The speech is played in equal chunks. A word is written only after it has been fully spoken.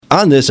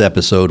On this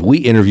episode, we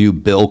interview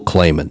Bill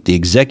Clayman, the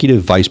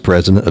Executive Vice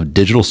President of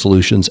Digital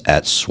Solutions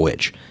at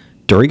Switch.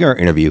 During our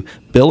interview,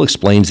 Bill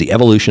explains the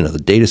evolution of the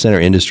data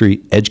center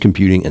industry, edge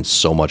computing, and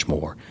so much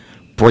more.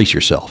 Brace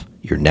yourself.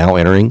 You're now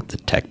entering the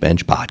Tech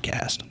Bench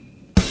Podcast.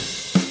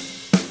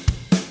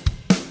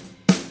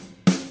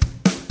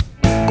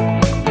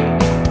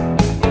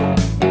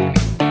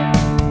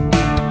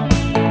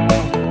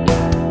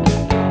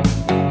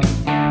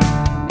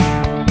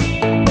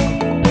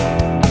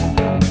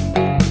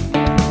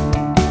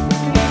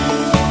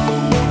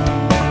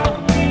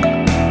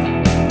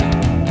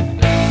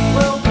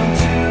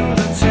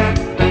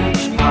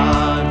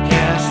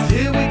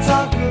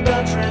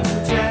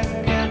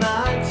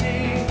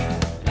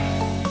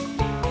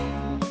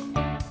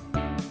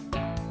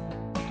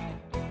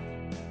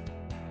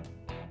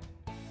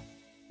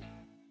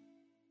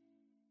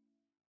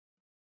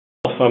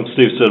 I'm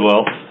Steve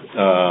Sidwell,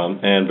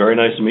 and very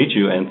nice to meet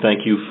you, and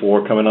thank you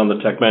for coming on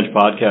the Tech Bench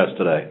Podcast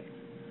today.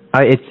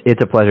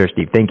 It's a pleasure,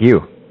 Steve. Thank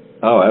you.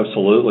 Oh,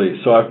 absolutely.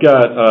 So I've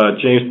got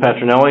James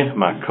Patronelli,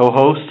 my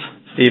co-host.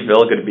 Steve,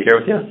 Bill, good to be here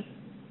with you.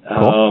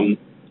 Cool.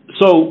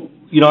 So,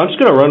 I'm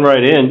just going to run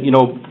right in.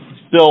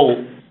 Bill,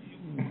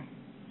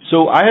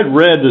 so I had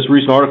read this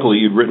recent article that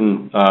you'd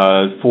written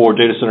for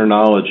Data Center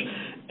Knowledge,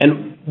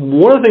 and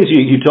one of the things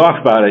you talk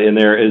about in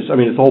there is,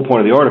 it's the whole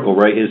point of the article,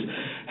 right, is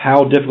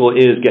how difficult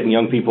it is getting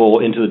young people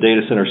into the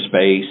data center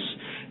space.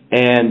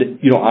 And,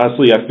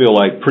 honestly, I feel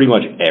like pretty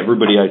much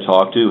everybody I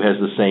talk to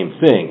has the same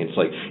thing. It's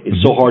like,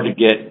 it's so hard to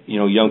get,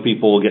 young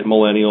people, get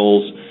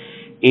millennials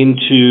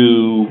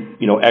into,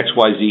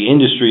 XYZ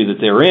industry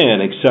that they're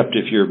in, except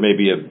if you're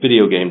maybe a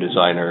video game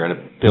designer, and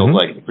it feels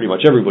like pretty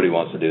much everybody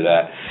wants to do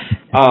that.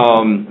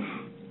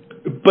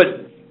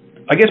 But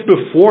I guess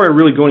before I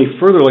really go any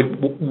further,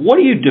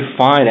 what do you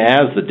define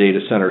as the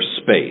data center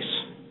space?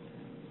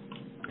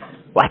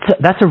 Well,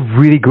 that's a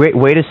really great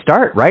way to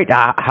start, right?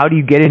 How do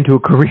you get into a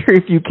career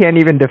if you can't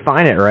even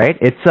define it, right?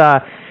 It's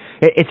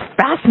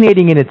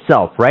fascinating in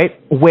itself,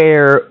 right?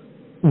 Where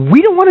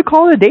we don't want to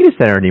call it a data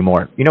center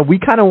anymore. We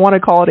kind of want to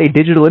call it a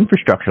digital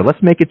infrastructure.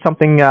 Let's make it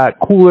something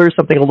cooler,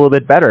 something a little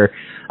bit better.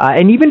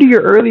 And even to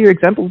your earlier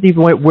examples,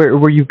 even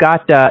where you've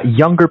got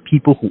younger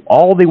people who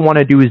all they want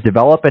to do is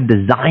develop and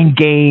design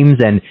games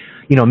and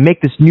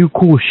make this new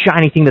cool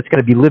shiny thing that's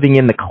going to be living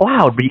in the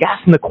cloud. But you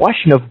ask them the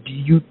question of,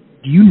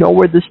 do you know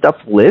where this stuff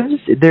lives?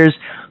 There's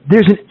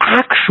an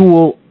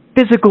actual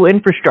physical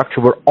infrastructure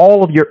where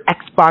all of your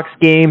Xbox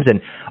games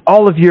and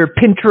all of your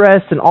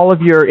Pinterest and all of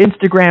your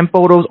Instagram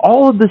photos,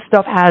 all of this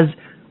stuff has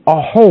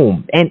a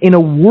home. And in a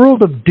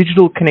world of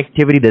digital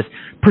connectivity, this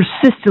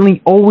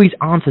persistently always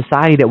on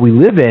society that we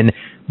live in,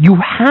 you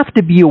have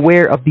to be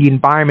aware of the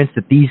environments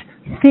that these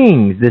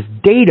things, this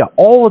data,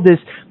 all of this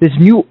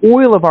new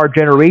oil of our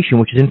generation,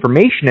 which is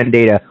information and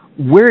data,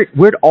 where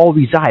it all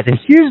resides. And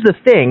here's the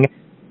thing,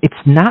 it's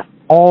not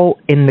all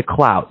in the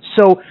cloud.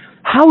 So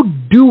how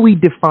do we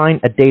define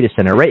a data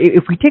center, right?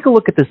 If we take a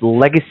look at this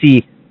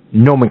legacy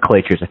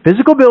nomenclature, it's a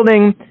physical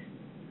building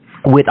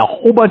with a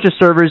whole bunch of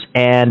servers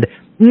and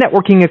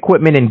networking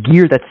equipment and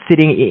gear that's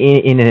sitting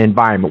in an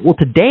environment. Well,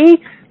 today,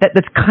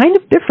 that's kind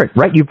of different,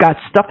 right? You've got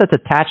stuff that's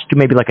attached to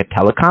maybe like a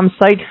telecom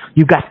site.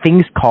 You've got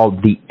things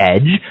called the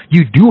edge.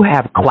 You do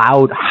have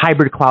cloud,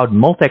 hybrid cloud,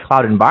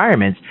 multi-cloud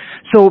environments.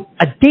 So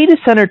a data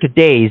center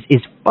today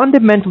is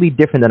fundamentally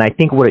different than I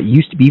think what it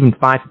used to be even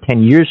 5 to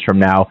 10 years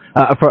ago.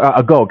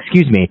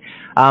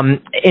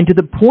 And to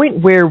the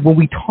point where when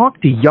we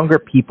talk to younger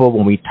people,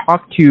 when we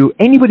talk to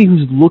anybody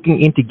who's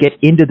looking to get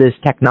into this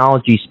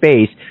technology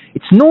space,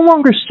 it's no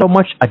longer so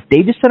much a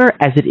data center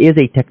as it is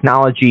a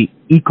technology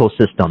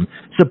ecosystem,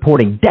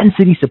 supporting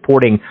density,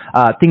 supporting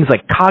things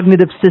like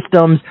cognitive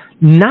systems,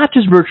 not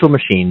just virtual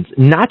machines,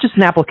 not just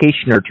an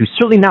application or two,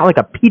 certainly not like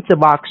a pizza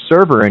box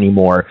server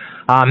anymore.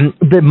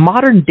 The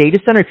modern data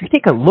center, if you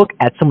take a look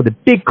at some of the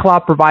big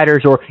cloud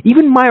providers or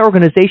even my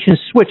organization,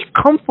 Switch,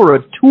 come for a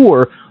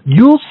tour,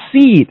 you'll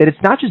see that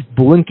it's not just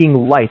blinking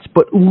lights,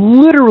 but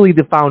literally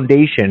the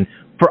foundation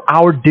for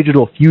our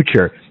digital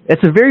future.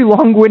 It's a very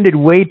long-winded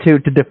way to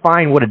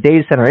define what a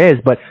data center is,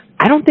 but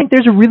I don't think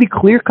there's a really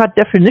clear-cut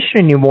definition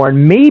anymore,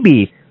 and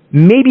maybe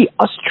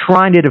us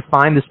trying to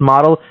define this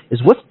model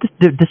is what's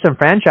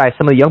disenfranchised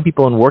some of the young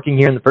people in working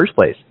here in the first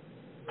place.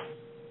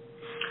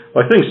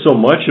 Well, I think so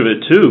much of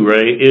it, too,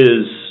 Ray,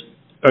 is,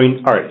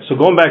 all right, so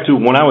going back to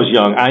when I was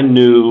young, I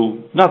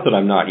knew, not that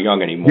I'm not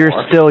young anymore. You're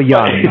still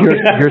young. You're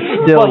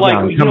still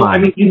young. Come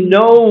on. You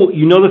know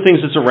the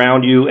things that's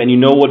around you, and you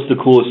know what's the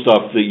coolest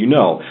stuff that you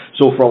know.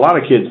 So for a lot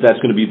of kids,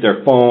 that's going to be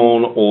their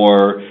phone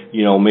or,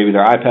 maybe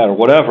their iPad or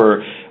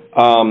whatever.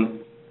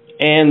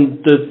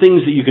 And the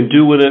things that you can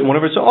do with it and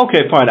whatever. So,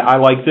 okay, fine, I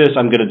like this,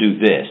 I'm going to do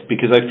this,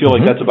 because I feel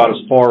like that's about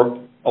as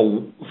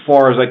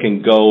far as I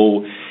can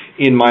go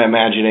in my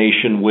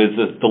imagination with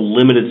the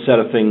limited set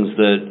of things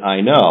that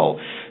I know.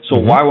 So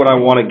why would I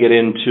want to get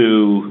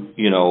into,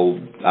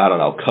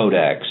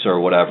 codecs or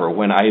whatever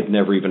when I've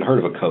never even heard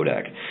of a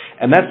codec?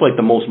 And that's like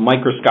the most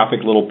microscopic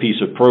little piece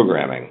of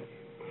programming.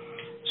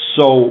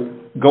 So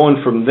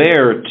going from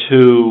there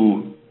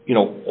to,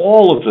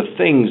 all of the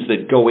things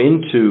that go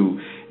into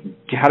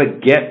how to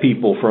get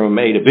people from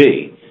A to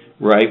B,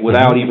 right,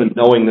 without even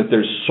knowing that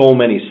there's so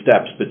many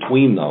steps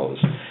between those.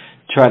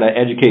 Try to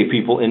educate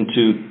people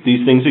into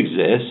these things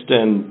exist,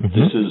 and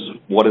this is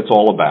what it's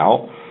all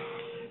about.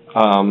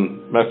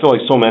 I feel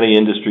like so many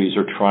industries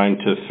are trying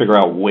to figure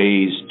out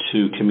ways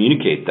to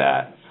communicate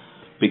that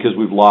because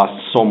we've lost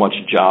so much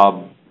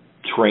job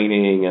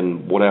training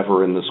and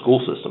whatever in the school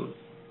system.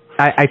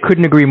 I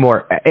couldn't agree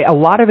more. A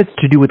lot of it's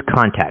to do with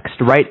context,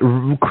 right?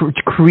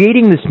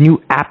 Creating this new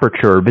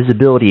aperture,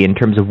 visibility in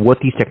terms of what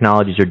these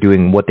technologies are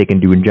doing, what they can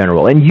do in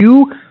general. And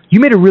you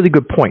made a really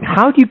good point.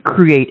 How do you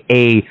create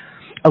a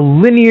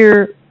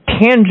linear,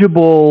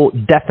 tangible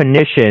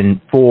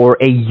definition for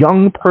a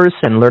young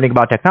person learning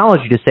about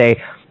technology to say,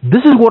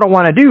 this is what I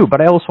want to do, but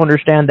I also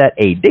understand that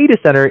a data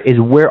center is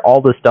where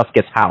all this stuff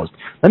gets housed.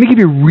 Let me give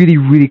you a really,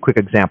 really quick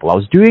example. I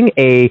was doing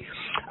a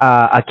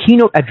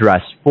keynote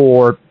address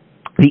for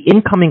the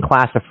incoming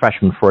class of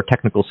freshmen for a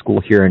technical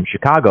school here in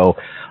Chicago.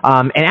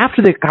 And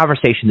after the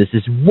conversation, this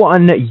is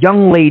one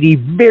young lady,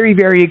 very,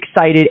 very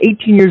excited,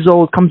 18 years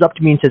old, comes up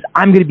to me and says,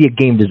 I'm going to be a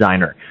game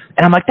designer.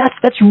 And I'm like,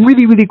 that's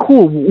really, really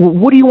cool.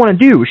 What do you want to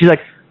do? She's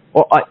like,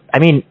 well,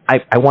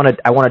 I want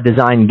to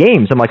design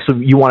games. I'm like, so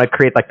you want to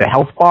create like the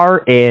health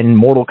bar in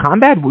Mortal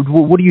Kombat?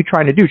 What are you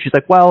trying to do? She's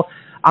like, well,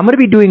 I'm going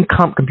to be doing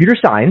computer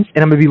science,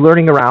 and I'm going to be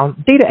learning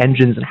around data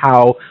engines and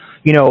how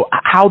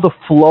the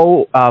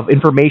flow of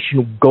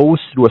information goes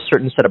through a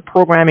certain set of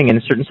programming and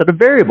a certain set of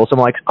variables. I'm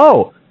like,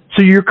 oh,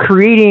 so you're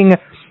creating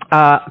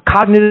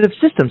cognitive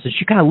systems. And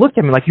she kind of looked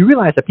at me like, you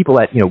realize that people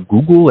at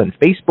Google and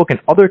Facebook and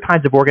other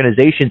kinds of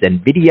organizations,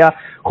 NVIDIA,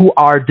 who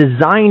are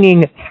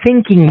designing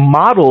thinking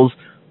models,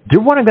 they're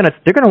going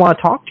to want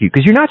to talk to you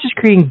because you're not just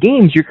creating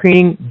games, you're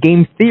creating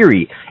game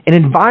theory, an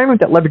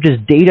environment that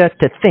leverages data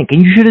to think.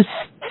 And you should have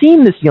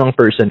seen this young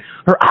person.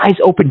 Her eyes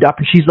opened up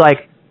and she's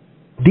like,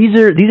 these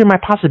are my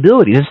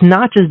possibilities. It's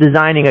not just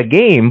designing a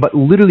game, but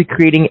literally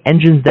creating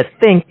engines that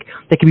think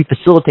that can be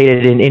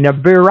facilitated in a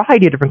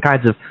variety of different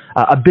kinds of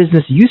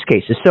business use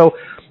cases. So,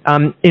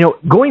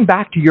 going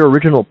back to your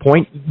original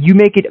point, you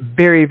make it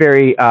very,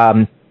 very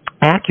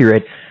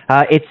accurate.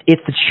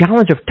 It's the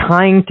challenge of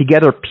tying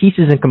together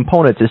pieces and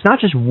components. It's not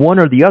just one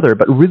or the other,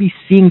 but really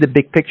seeing the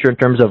big picture in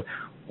terms of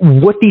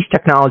what these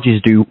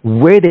technologies do,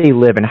 where they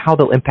live, and how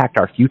they'll impact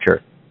our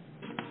future.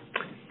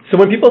 So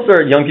when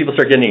young people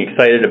start getting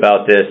excited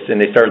about this and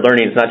they start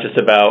learning, it's not just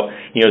about,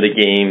 the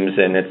games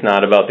and it's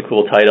not about the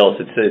cool titles.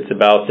 It's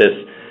about this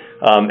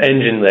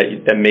engine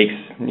that makes,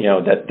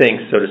 that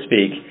thinks, so to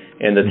speak,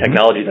 and the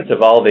technology that's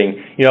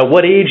evolving. At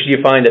what age do you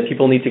find that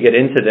people need to get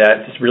into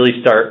that to really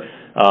start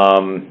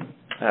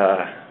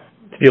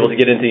to be able to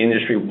get into the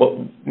industry?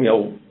 What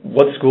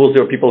schools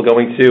are people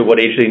going to? What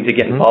age do they need to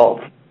get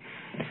involved?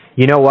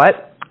 You know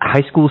what?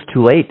 High school's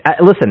too late.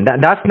 Listen,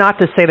 that's not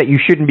to say that you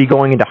shouldn't be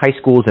going into high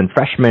schools and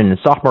freshman and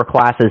sophomore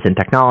classes in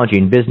technology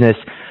and business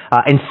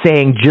and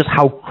saying just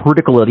how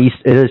critical it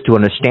is to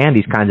understand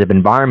these kinds of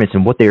environments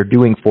and what they're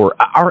doing for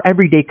our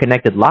everyday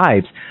connected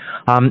lives.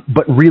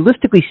 But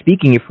realistically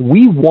speaking, if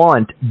we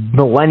want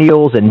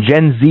millennials and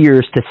Gen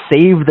Zers to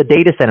save the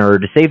data center or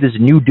to save this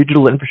new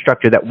digital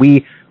infrastructure that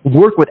we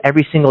work with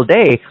every single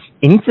day,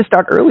 it needs to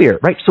start earlier,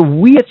 right? So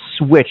we at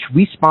Switch,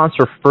 we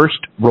sponsor FIRST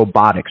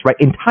Robotics, right?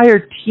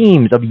 Entire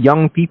teams of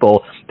young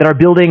people that are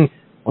building,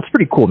 well, it's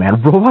pretty cool,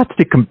 man, robots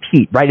to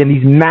compete, right? In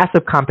these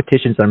massive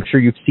competitions, I'm sure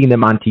you've seen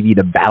them on TV,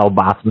 the battle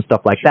bots and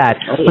stuff like that.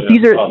 But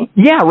these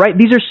are, right?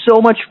 These are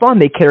so much fun.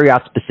 They carry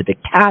out specific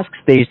tasks.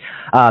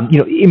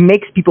 It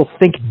makes people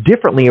think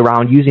differently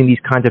around using these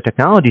kinds of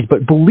technologies.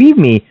 But believe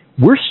me,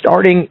 we're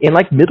starting in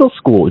like middle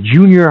school,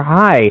 junior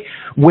high,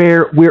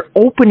 where we're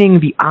opening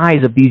the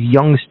eyes of these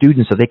young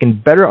students so they can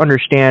better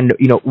understand,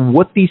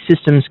 what these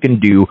systems can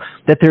do,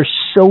 that they're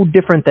so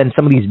different than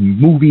some of these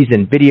movies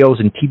and videos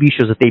and TV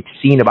shows that they've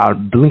seen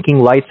about blinking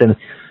lights and,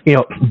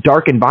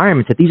 dark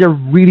environments, that these are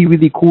really,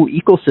 really cool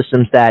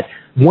ecosystems that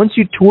once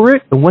you tour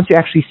it and once you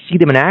actually see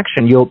them in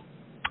action, you'll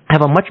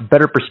have a much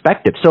better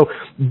perspective. So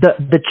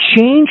the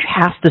change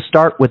has to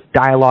start with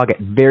dialogue at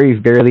very,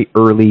 very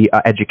early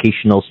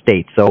educational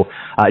states. So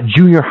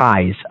junior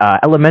highs,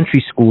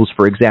 elementary schools,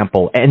 for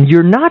example. And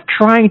you're not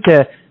trying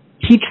to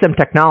teach them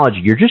technology.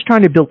 You're just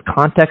trying to build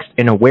context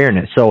and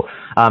awareness. So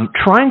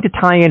trying to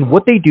tie in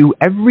what they do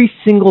every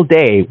single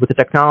day with the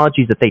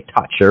technologies that they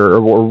touch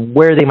or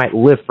where they might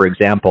live, for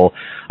example.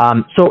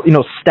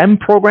 STEM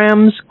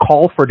programs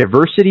call for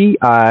diversity.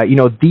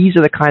 These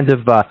are the kinds of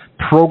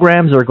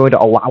programs that are going to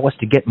allow us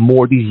to get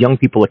more of these young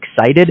people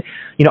excited.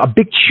 A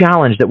big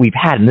challenge that we've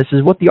had, and this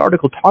is what the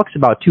article talks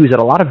about too, is that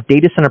a lot of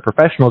data center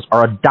professionals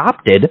are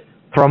adopted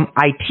from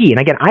IT. And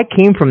again, I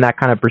came from that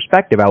kind of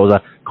perspective. I was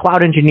a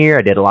cloud engineer.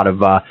 I did a lot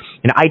of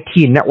IT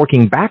and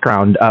networking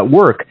background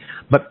work,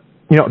 but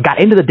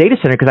got into the data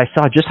center because I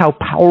saw just how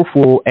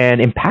powerful and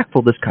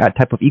impactful this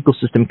type of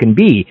ecosystem can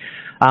be.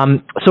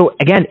 So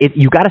again,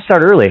 you got to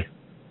start early.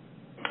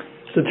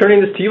 So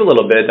turning this to you a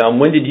little bit,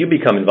 when did you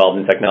become involved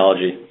in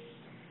technology?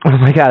 Oh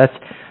my God,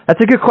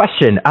 that's a good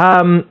question.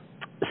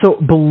 So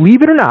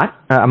believe it or not,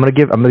 I'm going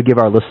to give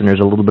our listeners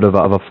a little bit of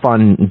a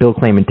fun Bill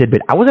Clayman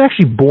tidbit. I was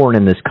actually born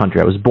in this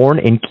country. I was born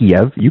in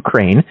Kiev,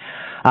 Ukraine,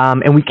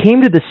 and we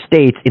came to the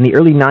States in the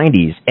early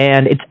 90s.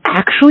 And it's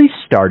actually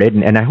started,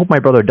 and I hope my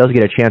brother does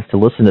get a chance to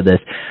listen to this,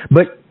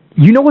 but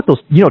you know what those,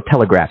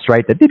 telegraphs,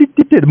 right?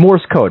 The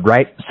Morse code,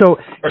 right? So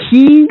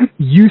he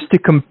used to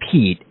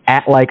compete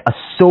at like a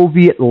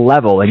Soviet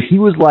level, and he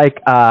was like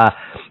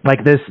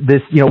this,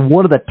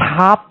 one of the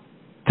top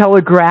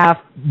telegraph,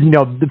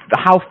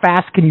 how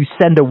fast can you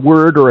send a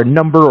word or a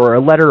number or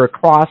a letter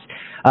across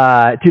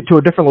to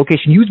a different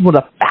location. He was one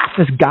of the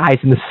fastest guys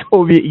in the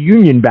Soviet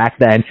Union back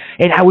then,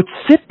 and I would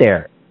sit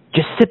there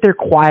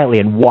quietly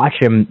and watch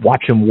him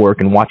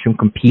work and watch him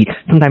compete.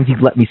 Sometimes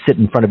he'd let me sit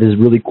in front of his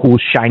really cool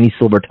shiny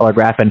silver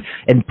telegraph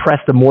and press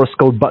the Morse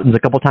code buttons a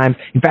couple times.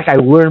 In fact, I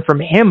learned from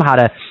him how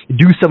to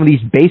do some of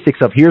these basics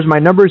of here's my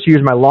numbers,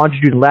 here's my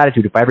longitude and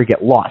latitude if I ever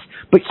get lost.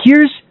 But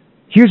here's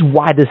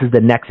why this is the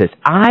nexus.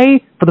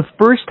 I, for the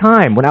first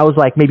time when I was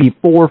like maybe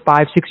 4,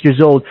 5, 6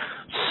 years old,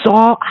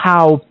 saw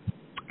how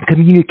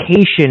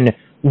communication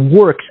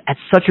works at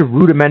such a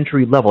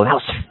rudimentary level, and I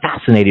was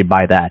fascinated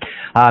by that.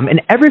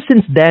 And ever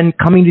since then,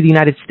 coming to the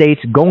United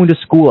States, going to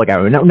school, I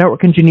got a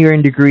network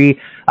engineering degree,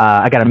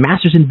 I got a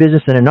master's in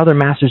business and another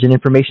master's in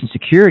information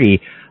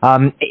security.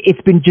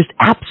 It's been just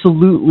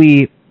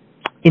absolutely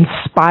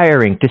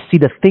inspiring to see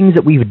the things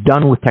that we've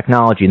done with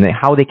technology and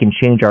how they can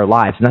change our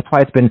lives. And that's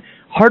why it's been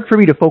hard for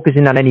me to focus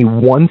in on any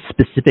one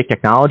specific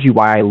technology,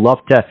 why I love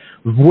to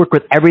work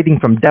with everything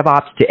from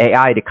DevOps to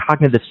AI to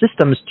cognitive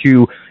systems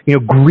to,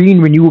 green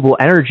renewable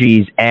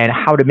energies and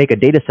how to make a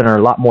data center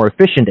a lot more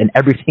efficient and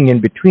everything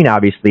in between,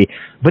 obviously.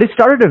 But it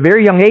started at a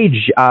very young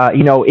age,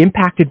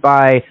 impacted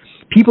by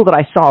people that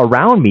I saw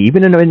around me,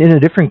 even in a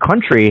different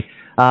country,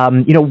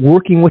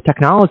 working with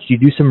technology to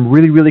do some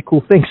really, really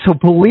cool things. So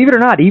believe it or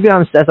not, even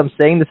as I'm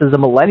saying this as a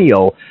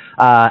millennial,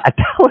 a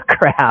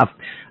telegraph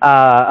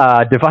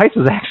device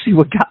was actually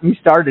what got me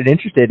started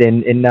interested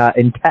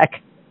in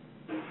tech.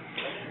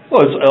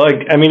 Well, it's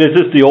is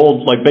this the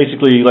old,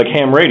 basically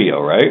ham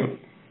radio, right?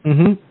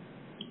 Mm-hmm.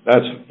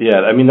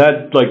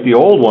 The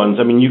old ones,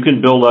 you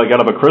can build out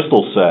of a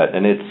crystal set,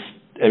 and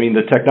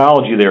the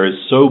technology there is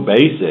so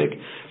basic,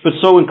 but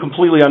so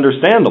completely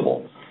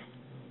understandable.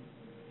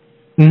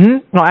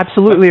 Mm-hmm. No,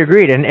 absolutely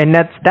agreed, and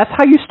that's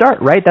how you start,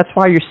 right? That's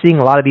why you're seeing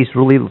a lot of these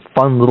really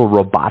fun little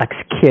robotics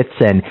kits,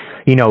 and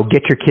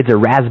get your kids a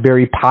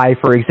Raspberry Pi,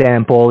 for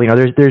example.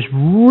 There's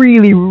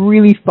really,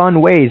 really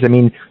fun ways.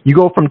 You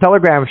go from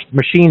telegraph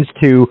machines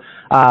to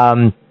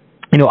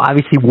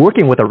obviously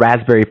working with a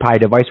Raspberry Pi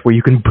device where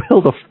you can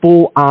build a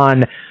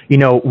full-on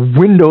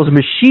Windows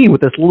machine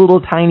with this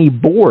little tiny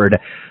board.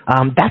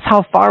 That's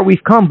how far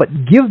we've come. But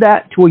give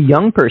that to a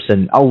young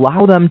person,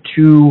 allow them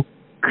to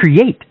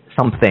create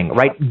something,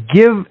 right?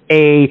 Give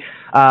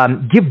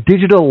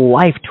digital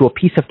life to a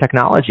piece of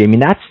technology.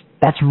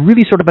 That's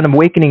really sort of an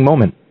awakening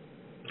moment.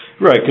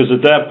 Right, because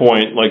at that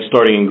point,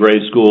 starting in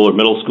grade school or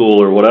middle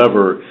school or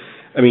whatever,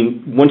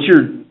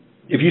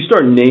 if you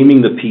start naming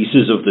the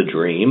pieces of the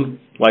dream,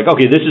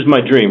 okay, this is my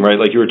dream, right?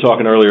 Like you were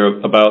talking earlier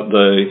about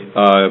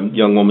the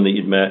young woman that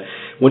you'd met.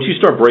 Once you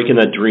start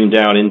breaking that dream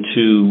down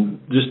into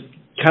just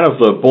kind of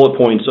the bullet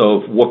points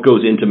of what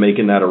goes into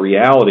making that a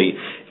reality,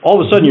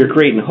 all of a sudden you're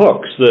creating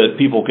hooks that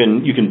you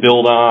can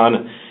build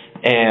on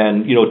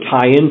and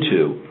tie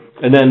into,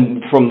 and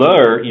then from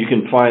there you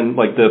can find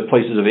the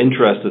places of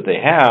interest that they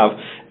have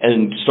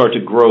and start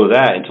to grow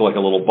that into a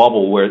little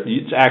bubble where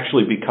it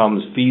actually becomes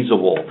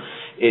feasible.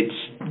 It's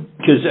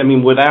because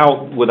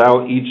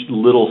without each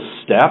little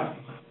step,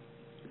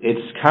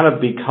 it's kind of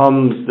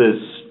becomes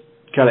this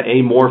kind of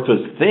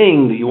amorphous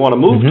thing that you want to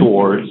move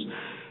towards,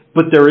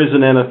 but there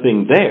isn't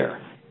anything there.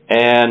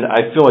 And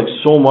I feel like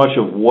so much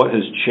of what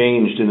has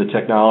changed in the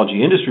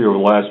technology industry over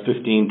the last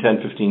 10,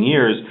 15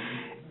 years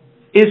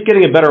is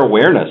getting a better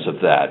awareness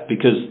of that,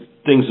 because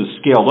things have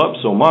scaled up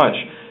so much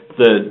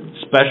that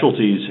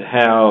specialties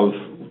have,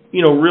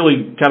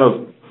 really kind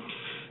of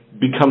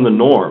become the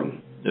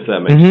norm, if that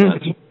makes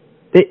sense.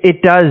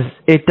 It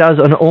does.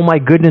 And oh my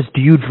goodness,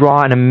 do you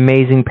draw an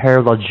amazing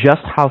parallel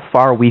just how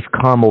far we've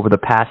come over the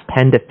past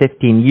 10 to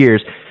 15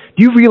 years.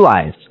 Do you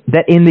realize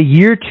that in the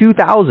year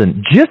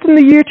 2000, just in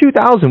the year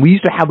 2000, we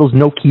used to have those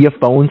Nokia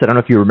phones? I don't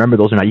know if you remember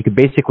those or not. You could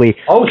basically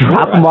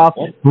drop them off.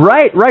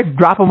 Right.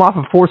 Drop them off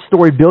a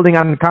 4-story building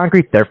on the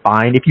concrete. They're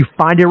fine. If you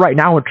find it right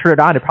now and turn it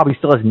on, it probably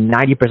still has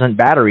 90%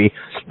 battery.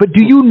 But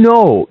do you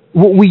know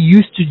what we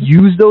used to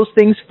use those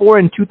things for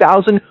in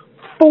 2000?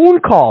 Phone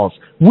calls.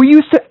 We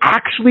used to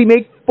actually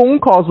make phone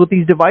calls with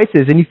these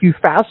devices, and if you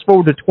fast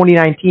forward to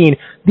 2019,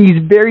 these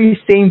very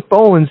same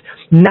phones,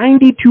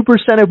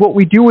 92% of what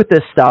we do with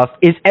this stuff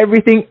is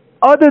everything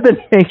other than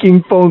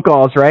making phone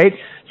calls, right?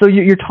 So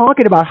you're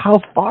talking about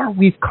how far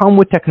we've come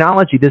with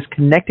technology, this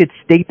connected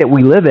state that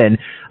we live in.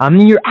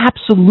 You're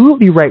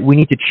absolutely right. We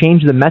need to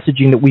change the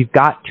messaging that we've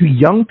got to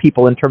young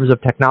people in terms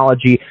of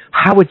technology,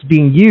 how it's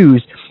being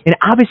used. And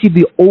obviously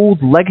the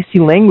old legacy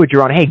language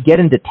around, hey, get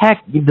into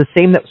tech, the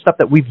same stuff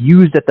that we've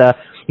used at the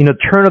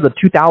turn of the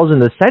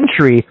 2000th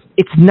century,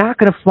 it's not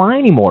going to fly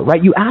anymore,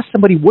 right? You ask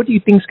somebody, what do you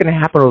think is going to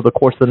happen over the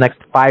course of the next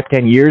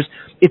 5-10 years?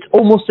 It's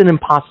almost an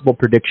impossible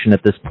prediction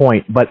at this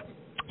point, but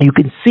you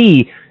can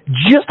see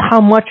just how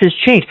much has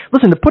changed.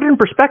 Listen, to put it in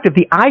perspective,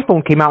 the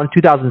iPhone came out in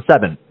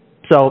 2007.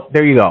 So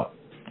there you go.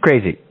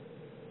 Crazy.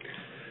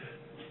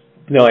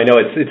 No, I know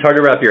it's hard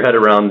to wrap your head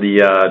around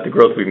the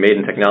growth we've made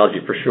in technology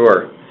for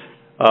sure.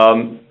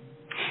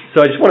 So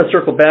I just want to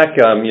circle back,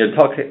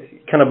 talk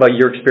kind of about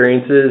your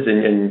experiences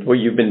and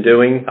what you've been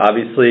doing.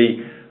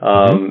 Obviously,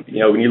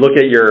 when you look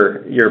at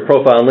your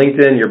profile on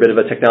LinkedIn, you're a bit of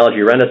a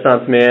technology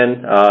renaissance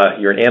man.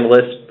 You're an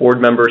analyst,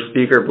 board member,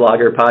 speaker,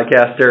 blogger,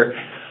 podcaster.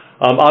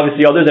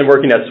 Obviously, other than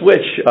working at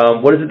Switch,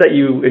 what is it that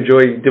you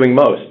enjoy doing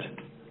most?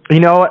 You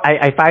know,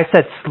 if I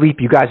said sleep,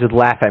 you guys would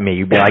laugh at me.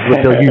 You'd be like,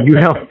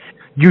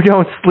 you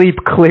don't sleep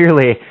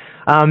clearly.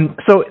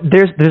 So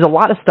there's a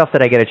lot of stuff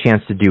that I get a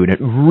chance to do, and it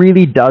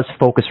really does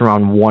focus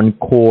around one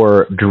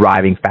core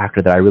driving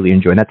factor that I really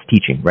enjoy, and that's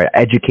teaching, right?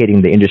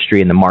 Educating the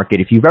industry and the market.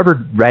 If you've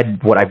ever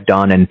read what I've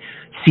done and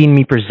seen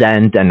me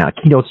present on a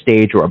keynote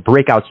stage or a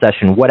breakout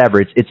session,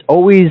 whatever, it's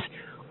always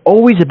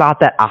about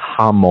that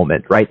aha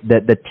moment, right?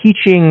 The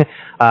teaching,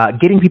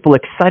 getting people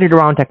excited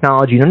around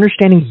technology and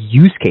understanding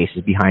use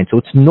cases behind. So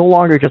it's no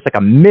longer just like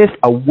a myth,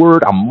 a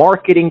word, a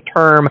marketing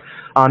term,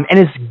 and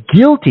as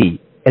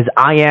guilty as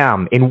I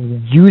am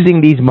in using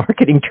these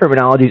marketing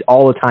terminologies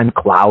all the time,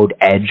 cloud,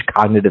 edge,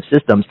 cognitive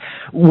systems,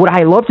 what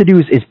I love to do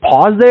is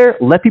pause there,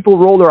 let people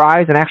roll their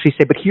eyes and actually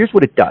say, but here's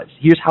what it does.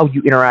 Here's how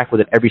you interact with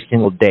it every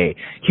single day.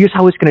 Here's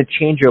how it's going to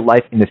change your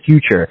life in the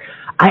future.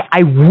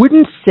 I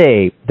wouldn't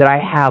say that I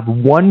have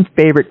one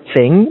favorite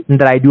thing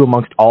that I do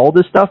amongst all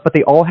this stuff, but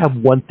they all have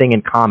one thing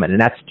in common,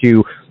 and that's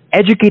to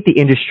educate the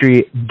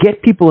industry,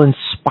 get people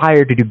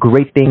inspired to do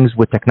great things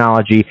with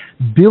technology,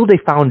 build a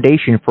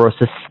foundation for a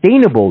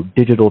sustainable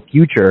digital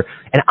future,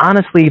 and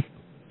honestly,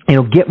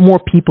 get more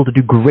people to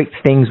do great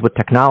things with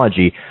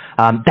technology.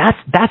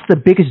 That's the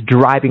biggest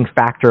driving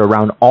factor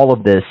around all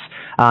of this.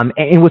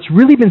 And what's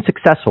really been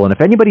successful, and if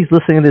anybody's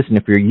listening to this, and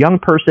if you're a young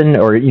person,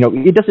 or,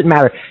 it doesn't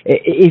matter,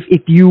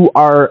 if you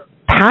are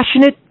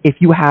passionate, if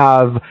you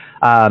have,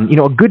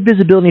 a good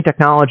visibility in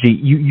technology,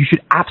 you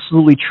should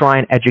absolutely try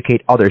and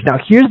educate others. Now,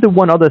 here's the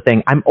one other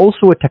thing. I'm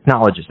also a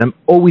technologist. I'm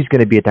always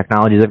going to be a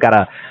technologist.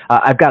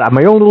 I've got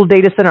my own little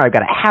data center. I've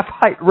got a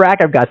half-height rack.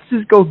 I've got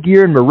Cisco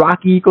gear and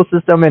Meraki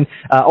ecosystem and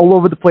all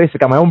over the place.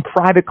 I've got my own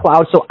private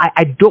cloud. So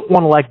I don't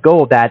want to let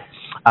go of that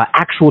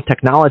actual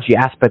technology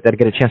aspect that I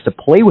get a chance to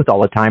play with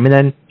all the time, and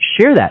then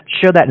share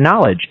that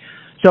knowledge.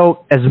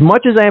 So as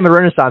much as I am a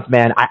Renaissance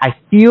man, I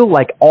feel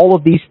like all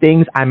of these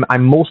things,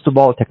 I'm most of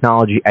all a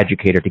technology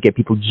educator to get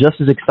people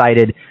just as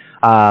excited,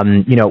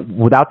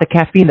 without the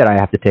caffeine that I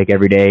have to take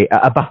every day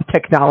about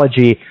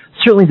technology,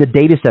 certainly the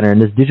data center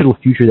and this digital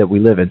future that we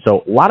live in.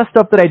 So a lot of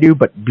stuff that I do,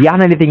 but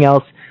beyond anything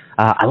else,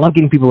 I love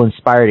getting people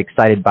inspired,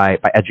 excited by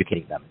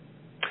educating them.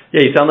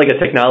 Yeah, you sound like a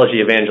technology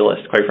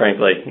evangelist, quite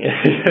frankly.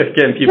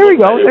 Getting people.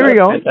 There we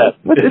go.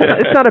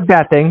 It's not a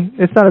bad thing.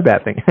 It's not a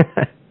bad thing.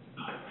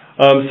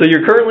 So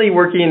you're currently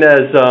working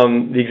as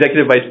the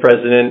Executive Vice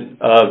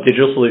President of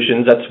Digital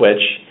Solutions at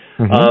Switch.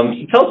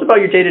 Mm-hmm. Tell us about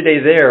your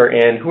day-to-day there,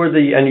 and who are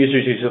the end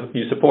users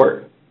you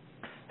support?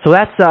 So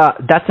that's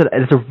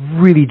a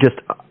really just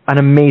an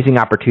amazing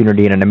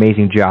opportunity and an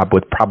amazing job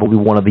with probably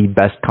one of the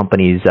best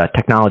companies,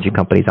 technology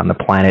companies on the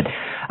planet.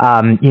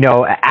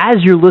 As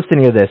you're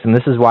listening to this, and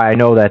this is why I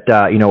know that,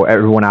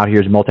 everyone out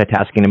here is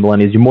multitasking and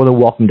millennials, you're more than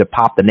welcome to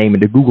pop the name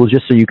into Google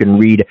just so you can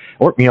read,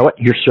 or,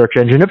 your search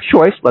engine of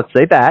choice, let's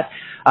say that.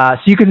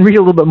 So you can read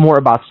a little bit more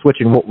about Switch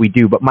and what we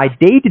do. But my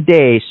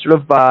day-to-day sort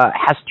of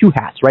has two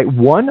hats, right?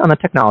 One, on the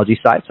technology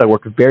side, so I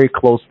work very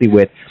closely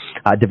with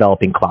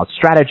developing cloud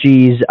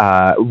strategies,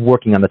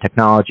 working on the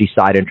technology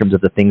side in terms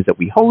of the things that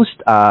we host,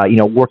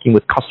 working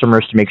with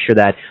customers to make sure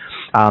that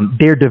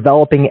they're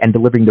developing and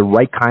delivering the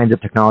right kinds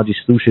of technology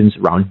solutions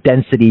around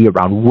density,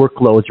 around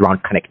workloads, around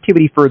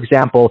connectivity, for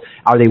example.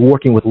 Are they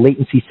working with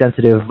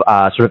latency-sensitive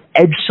sort of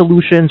edge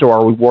solutions, or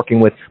are we working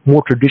with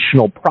more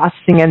traditional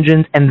processing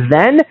engines? And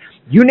then,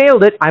 you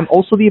nailed it, I'm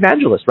also the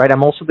evangelist, right?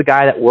 I'm also the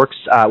guy that works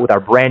with our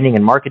branding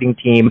and marketing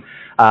team,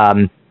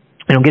 and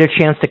get a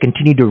chance to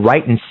continue to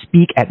write and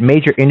speak at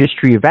major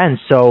industry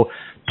events. So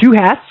two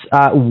hats,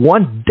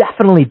 one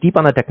definitely deep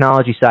on the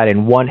technology side,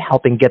 and one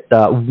helping get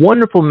the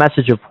wonderful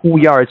message of who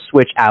we are at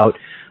Switch out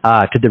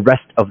to the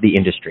rest of the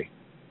industry.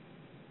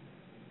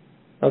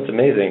 That's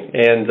amazing.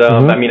 And,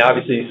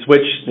 obviously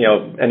Switch,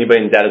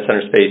 anybody in the data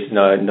center space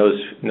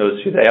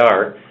knows who they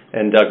are.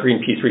 And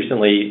Greenpeace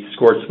recently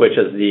scored Switch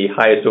as the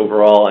highest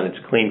overall on its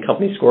Clean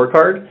Company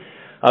scorecard.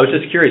 I was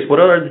just curious, what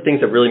are the things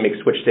that really make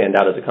Switch stand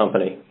out as a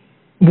company?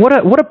 What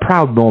a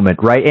proud moment,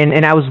 right?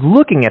 And I was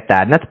looking at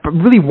that, and that's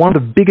really one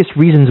of the biggest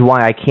reasons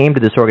why I came to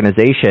this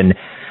organization,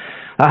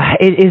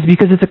 is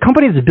because it's a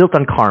company that's built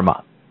on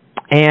karma.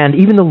 And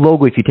even the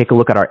logo, if you take a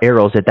look at our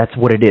arrows, that's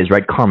what it is,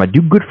 right? Karma. Do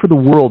good for the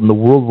world, and the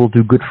world will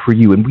do good for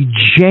you. And we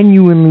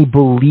genuinely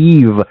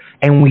believe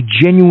and we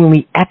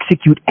genuinely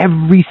execute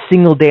every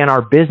single day in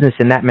our business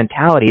in that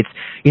mentality. It's,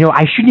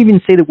 I shouldn't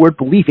even say the word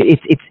belief.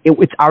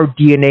 It's our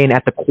DNA, and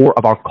at the core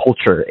of our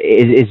culture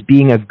is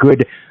being a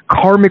good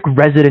karmic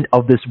resident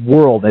of this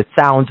world. It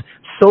sounds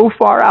so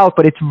far out,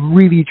 but it's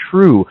really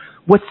true.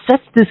 What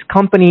sets this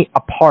company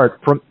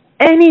apart from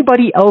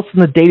anybody else in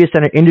the data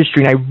center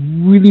industry, and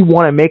I really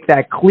want to make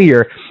that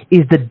clear,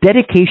 is the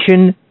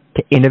dedication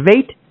to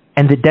innovate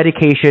and the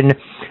dedication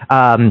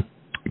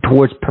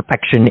towards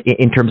perfection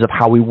in terms of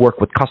how we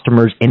work with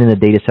customers and in the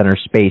data center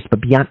space.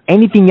 But beyond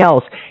anything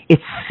else,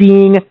 it's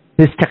seeing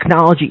this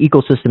technology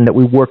ecosystem that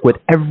we work with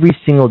every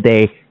single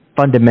day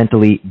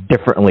fundamentally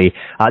differently.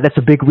 That's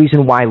a big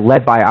reason why,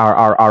 led by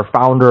our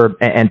founder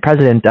and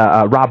president,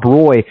 Rob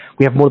Roy,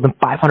 we have more than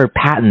 500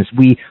 patents.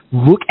 We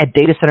look at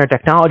data center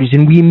technologies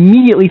and we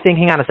immediately think,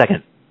 hang on a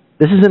second,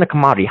 this isn't a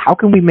commodity. How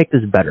can we make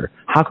this better?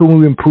 How can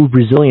we improve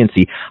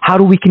resiliency? How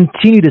do we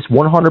continue this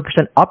 100%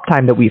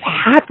 uptime that we've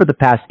had for the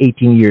past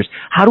 18 years?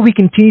 How do we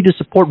continue to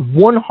support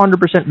 100%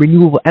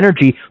 renewable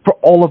energy for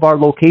all of our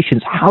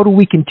locations? How do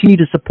we continue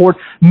to support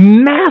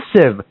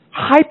massive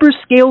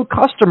hyperscale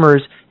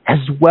customers as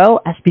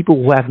well as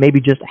people who have maybe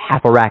just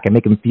half a rack and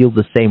make them feel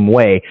the same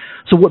way?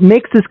 So what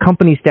makes this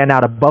company stand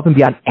out above and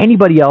beyond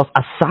anybody else,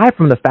 aside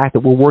from the fact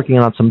that we're working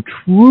on some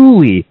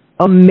truly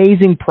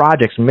amazing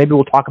projects, and maybe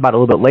we'll talk about it a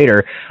little bit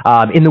later,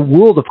 in the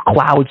world of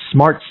cloud,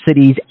 smart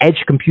cities, edge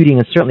computing,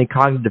 and certainly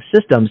cognitive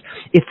systems,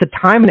 it's the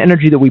time and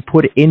energy that we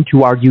put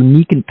into our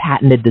unique and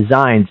patented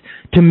designs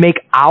to make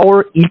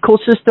our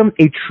ecosystem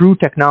a true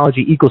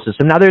technology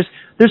ecosystem. Now, there's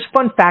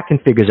fun facts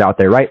and figures out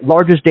there, right?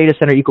 Largest data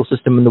center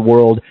ecosystem in the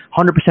world,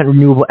 100%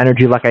 renewable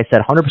energy, like I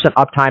said, 100%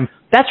 uptime.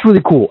 That's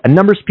really cool, and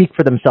numbers speak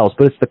for themselves,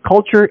 but it's the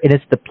culture and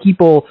it's the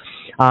people,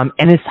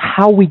 and it's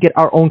how we get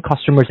our own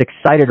customers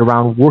excited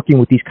around working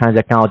with these kinds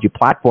of technology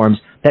platforms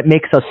that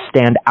makes us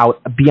stand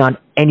out beyond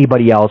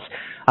anybody else.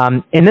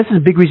 And this is a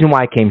big reason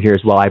why I came here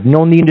as well. I've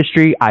known the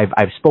industry. I've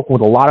spoken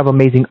with a lot of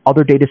amazing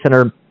other data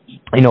center,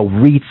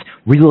 REITs,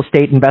 real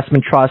estate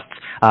investment trusts,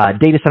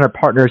 data center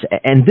partners,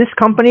 and this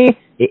company,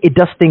 it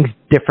does things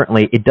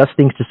differently. It does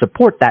things to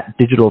support that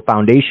digital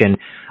foundation,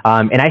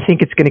 and I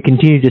think it's going to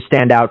continue to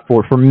stand out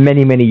for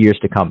many, many years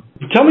to come.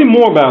 Tell me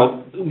more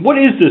about, what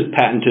is this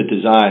patented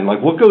design?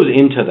 Like, what goes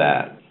into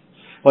that?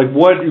 Like,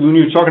 when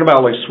you're talking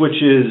about, like,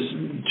 Switch's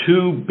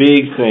two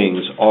big things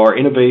are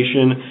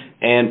innovation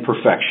and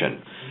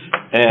perfection.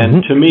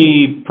 And to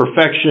me,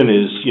 perfection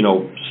is,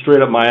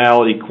 straight up my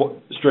alley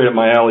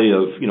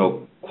of,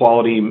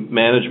 quality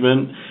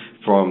management,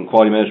 from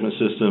quality management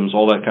systems,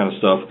 all that kind of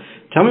stuff.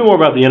 Tell me more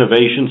about the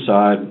innovation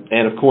side,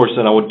 and of course,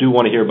 then I do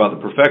want to hear about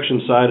the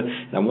perfection side,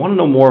 and I want to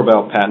know more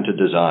about patented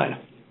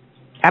design.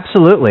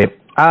 Absolutely.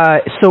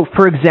 So,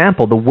 for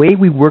example, the way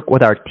we work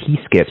with our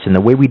T-skips and the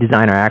way we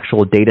design our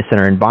actual data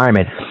center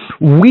environment,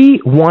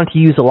 we want to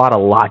use a lot of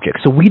logic.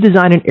 So we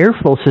design an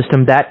airflow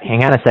system that,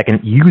 hang on a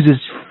second, uses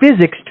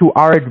physics to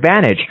our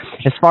advantage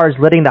as far as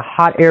letting the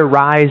hot air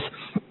rise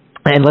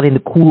and letting the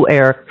cool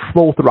air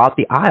flow throughout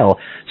the aisle.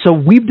 So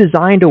we've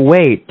designed a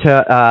way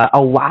to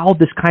allow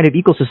this kind of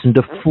ecosystem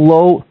to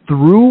flow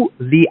through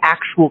the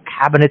actual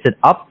cabinets and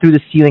up through the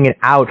ceiling and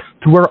out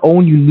through our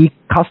own unique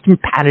custom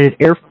patented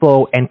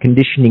airflow and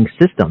conditioning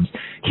systems.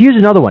 Here's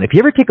another one. If you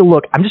ever take a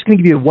look, I'm just going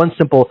to give you one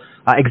simple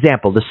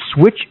example, the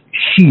Switch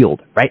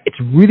Shield, right? It's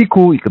really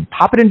cool. You can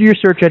pop it into your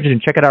search engine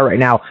and check it out right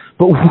now.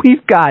 But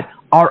we've got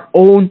our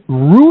own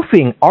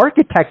roofing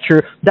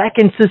architecture that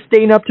can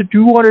sustain up to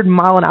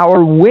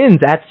 200-mile-an-hour winds.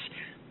 That's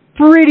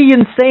pretty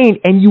insane,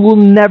 and you will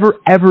never,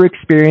 ever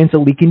experience a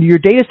leak into your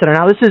data center.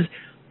 Now, this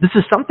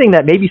is something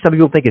that maybe some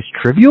people think is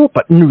trivial,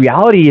 but in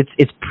reality,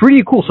 it's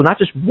pretty cool. So not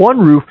just one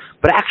roof,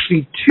 but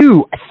actually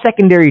two, a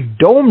secondary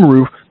dome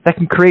roof that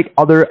can create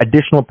other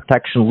additional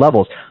protection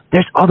levels.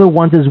 There's other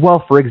ones as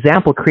well. For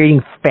example,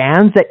 creating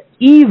fans that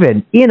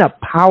even in a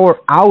power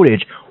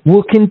outage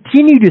will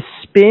continue to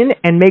spin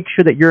and make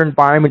sure that your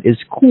environment is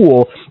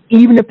cool,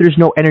 even if there's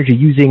no energy,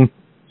 using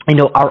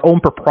our own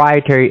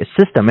proprietary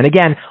system. And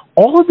again,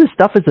 all of this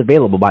stuff is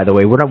available, by the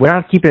way. We're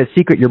not keeping it a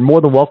secret. You're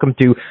more than welcome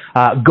to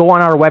go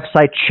on our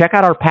website, check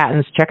out our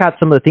patents, check out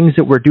some of the things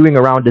that we're doing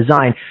around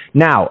design.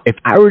 Now, if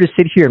I were to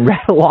sit here and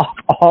rattle off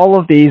all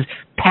of these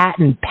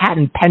patent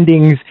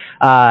pendings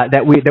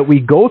that we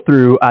go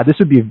through, this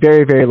would be a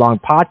very, very long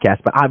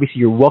podcast, but obviously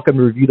you're welcome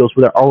to review those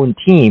with our own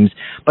teams.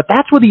 But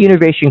that's where the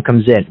innovation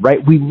comes in, right?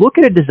 We look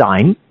at a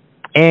design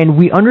and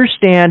we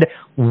understand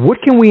what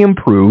can we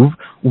improve,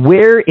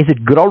 where is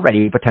it good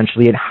already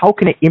potentially, and how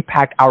can it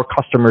impact our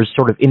customers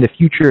sort of in the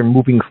future and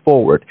moving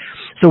forward.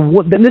 So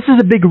then this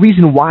is a big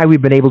reason why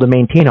we've been able to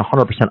maintain 100%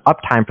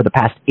 uptime for the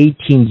past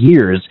 18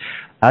 years.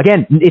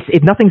 Again,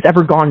 nothing's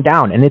ever gone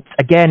down, and it's,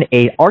 again,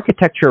 an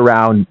architecture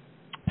around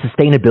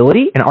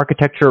sustainability, an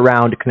architecture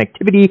around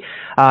connectivity,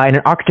 and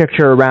an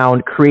architecture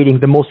around creating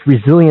the most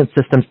resilient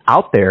systems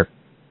out there.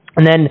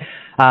 And then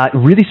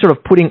really sort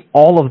of putting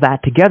all of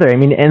that together. I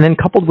mean, and then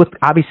coupled with,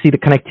 obviously, the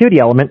connectivity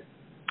element,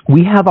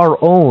 we have our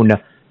own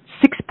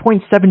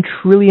 $6.7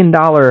 trillion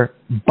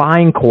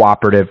buying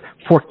cooperative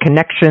for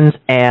connections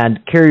and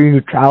carrier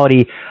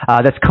neutrality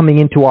that's coming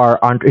into our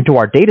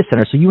data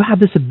center. So you have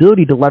this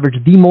ability to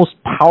leverage the most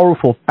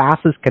powerful,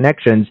 fastest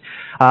connections,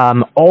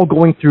 all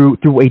going through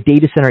a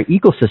data center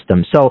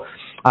ecosystem. So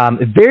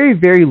very,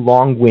 very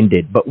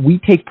long-winded, but we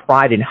take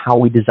pride in how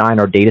we design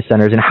our data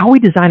centers and how we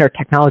design our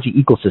technology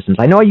ecosystems.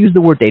 I know I use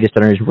the word data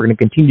centers. We're going to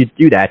continue to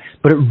do that,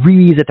 but it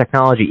really is a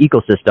technology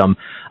ecosystem,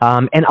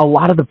 and a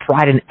lot of the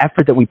pride and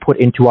effort that we put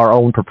into our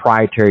own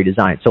proprietary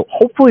design. So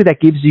hopefully that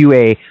gives you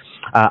a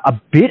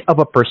bit of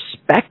a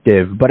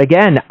perspective. But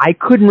again, I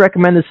couldn't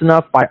recommend this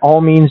enough. By all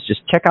means,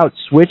 just check out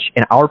Switch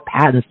and our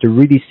patents to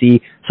really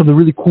see some of the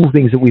really cool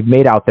things that we've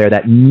made out there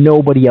that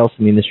nobody else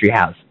in the industry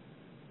has.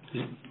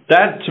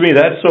 That, to me,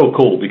 that's so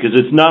cool, because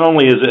it's not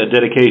only is it a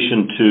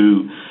dedication to,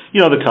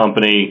 the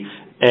company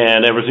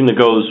and everything that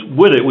goes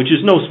with it, which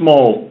is no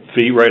small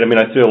feat, right? I mean,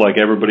 I feel like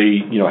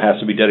everybody, has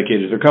to be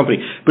dedicated to their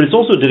company, but it's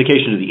also a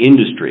dedication to the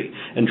industry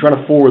and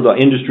trying to forward the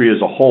industry as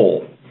a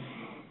whole.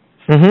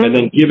 Mm-hmm. And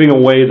then giving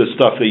away the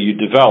stuff that you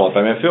develop.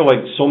 I mean, I feel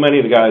like so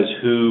many of the guys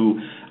who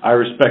I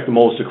respect the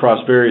most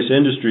across various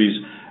industries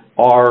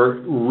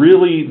are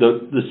really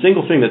the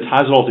single thing that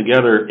ties it all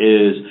together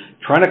is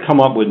trying to come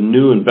up with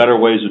new and better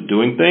ways of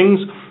doing things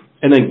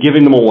and then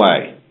giving them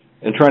away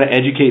and trying to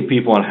educate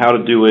people on how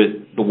to do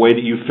it the way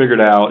that you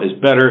figured out is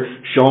better,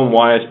 show them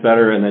why it's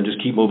better, and then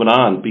just keep moving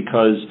on,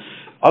 because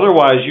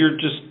otherwise you're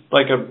just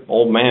like an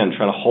old man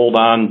trying to hold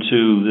on to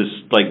this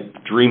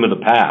dream of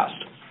the past.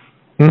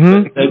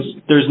 Mm-hmm.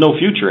 There's no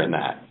future in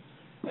that.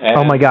 And,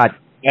 oh my God.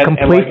 And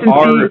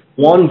our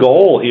one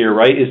goal here,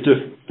 right, is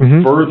to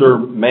further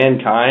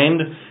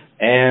mankind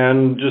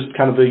and just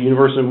kind of the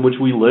universe in which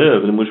we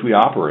live and in which we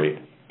operate.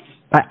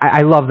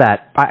 I love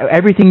that.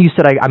 Everything you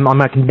said, I'm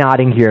like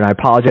nodding here, and I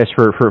apologize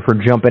for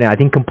jumping in. I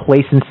think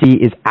complacency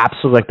is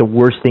absolutely the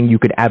worst thing you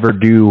could ever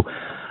do,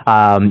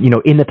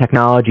 in the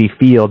technology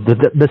field.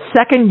 The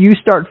second you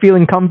start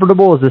feeling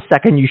comfortable is the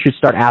second you should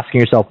start asking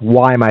yourself,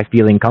 why am I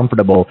feeling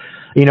comfortable?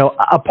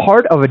 A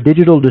part of a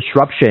digital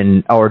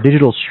disruption or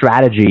digital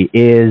strategy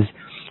is,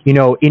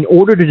 in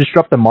order to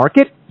disrupt the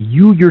market,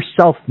 you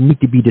yourself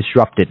need to be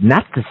disrupted. And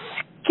that's the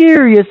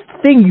scariest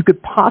thing you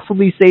could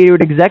possibly say to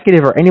an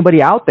executive or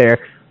anybody out there,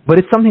 but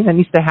it's something that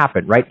needs to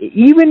happen, right?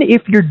 Even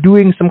if you're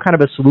doing some kind of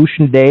a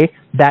solution today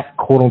that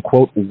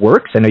quote-unquote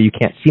works, I know you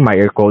can't see my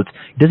air quotes,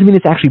 it doesn't mean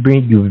it's actually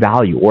bringing you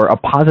value or a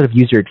positive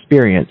user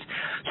experience.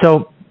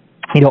 So,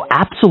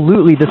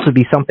 absolutely, this would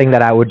be something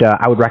that I would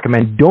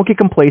recommend. Don't get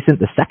complacent.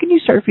 The second you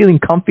start feeling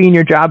comfy in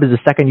your job is the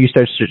second you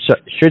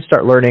should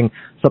start learning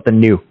something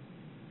new.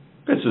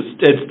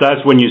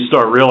 That's when you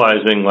start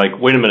realizing,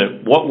 wait a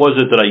minute, what was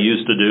it that I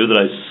used to do that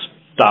I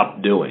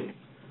stopped doing?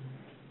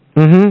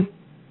 Mm-hmm.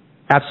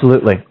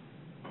 Absolutely.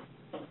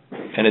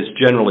 And it's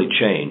generally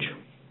change.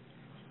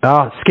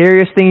 Oh,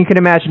 scariest thing you can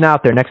imagine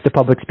out there next to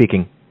public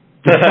speaking.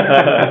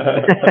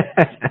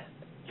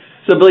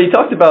 So, Bill, you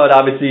talked about,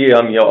 obviously,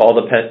 all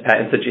the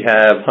patents that you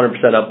have,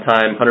 100%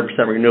 uptime,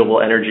 100% renewable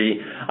energy.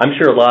 I'm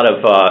sure a lot of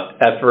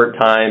effort,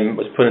 time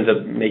was put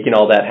into making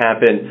all that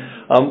happen.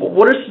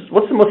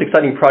 What's the most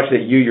exciting project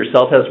that you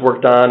yourself has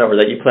worked on or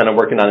that you plan on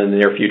working on in the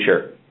near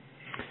future?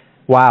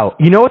 Wow.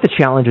 You know what the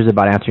challenge is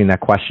about answering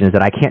that question is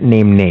that I can't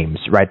name names,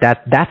 right?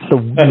 That's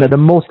the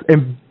most...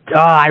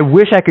 I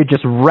wish I could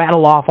just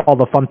rattle off all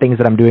the fun things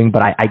that I'm doing,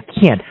 but I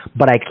can't.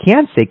 But I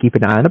can say keep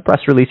an eye on the press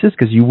releases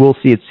because you will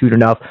see it soon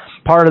enough.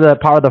 Part of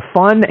the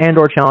fun and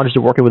or challenges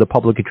of working with a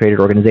publicly traded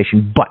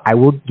organization, but I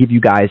will give you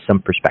guys some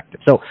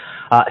perspective. So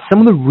some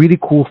of the really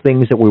cool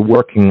things that we're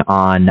working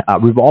on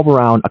revolve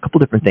around a couple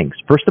different things.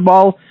 First of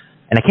all,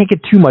 and I can't get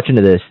too much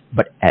into this,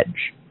 but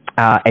edge.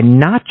 And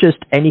not just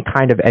any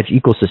kind of edge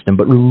ecosystem,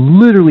 but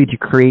literally to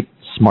create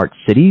smart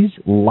cities,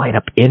 light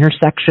up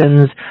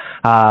intersections,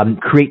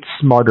 create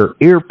smarter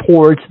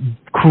airports,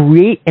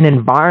 create an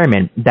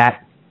environment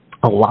that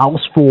allows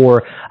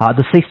for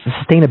the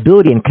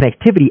sustainability and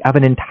connectivity of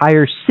an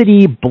entire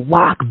city,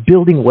 block,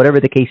 building,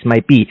 whatever the case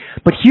might be.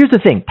 But here's the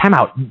thing, time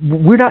out.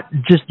 We're not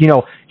just,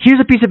 here's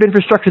a piece of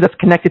infrastructure that's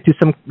connected to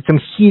some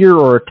heater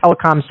or a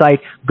telecom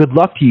site. Good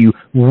luck to you.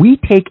 We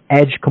take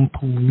edge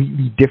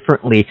completely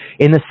differently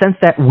in the sense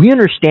that we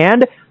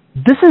understand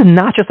this is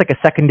not just like a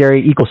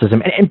secondary ecosystem.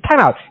 And time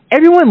out.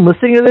 Everyone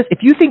listening to this, if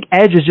you think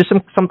edge is just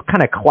some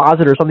kind of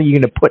closet or something you're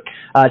going to put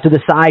to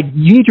the side,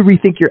 you need to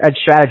rethink your edge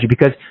strategy,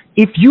 because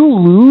if you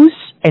lose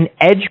an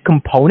edge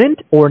component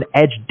or an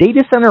edge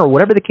data center or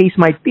whatever the case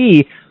might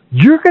be,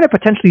 you're going to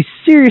potentially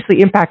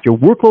seriously impact your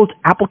workloads,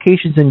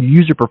 applications, and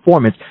user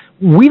performance.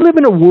 We live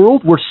in a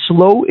world where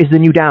slow is the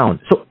new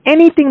down. So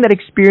anything that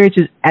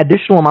experiences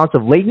additional amounts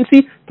of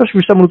latency,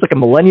 especially for someone who's like a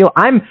millennial,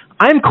 I'm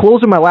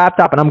closing my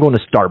laptop and I'm going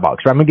to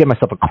Starbucks, or I'm going to get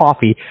myself a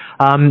coffee.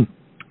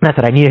 Not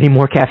that I need any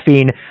more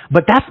caffeine,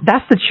 but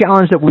that's the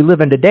challenge that we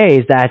live in today,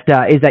 is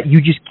that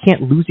you just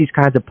can't lose these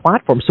kinds of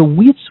platforms. So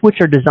we at Switch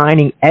are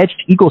designing edge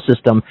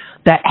ecosystem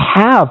that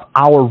have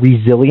our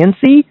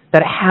resiliency,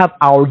 that have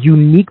our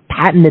unique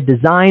patented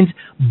designs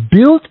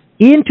built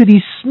into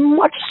these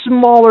much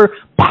smaller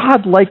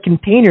pod-like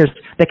containers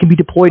that can be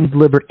deployed and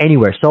delivered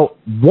anywhere. So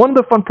one of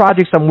the fun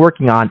projects I'm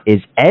working on is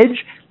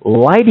Edge,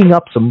 lighting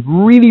up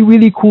some really,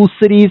 really cool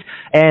cities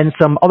and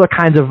some other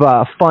kinds of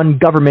fun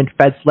government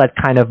Fed-led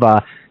kind of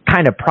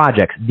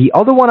projects. The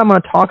other one I'm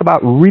going to talk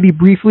about really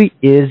briefly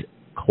is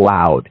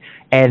cloud.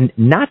 And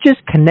not just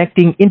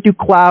connecting into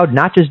cloud,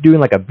 not just doing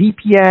like a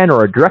VPN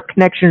or a direct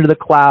connection to the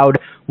cloud.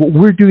 What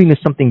we're doing is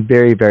something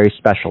very, very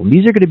special. And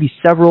these are going to be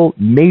several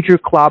major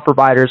cloud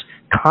providers,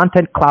 cloud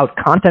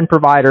content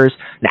providers,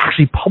 and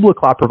actually public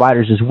cloud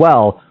providers as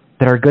well,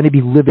 that are going to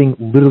be living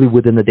literally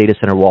within the data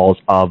center walls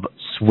of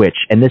Switch.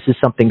 And this is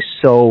something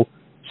so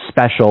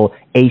special,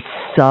 a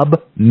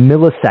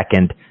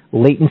sub-millisecond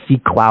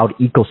latency cloud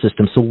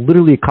ecosystem. So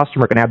literally a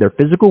customer can have their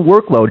physical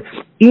workload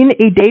in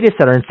a data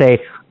center and say,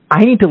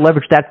 I need to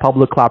leverage that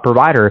public cloud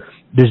provider.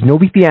 There's no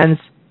VPNs,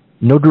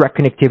 no direct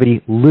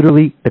connectivity.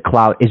 Literally, the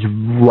cloud is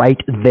right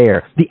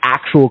there. The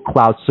actual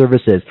cloud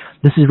services.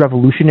 This is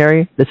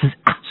revolutionary. This is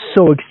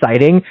so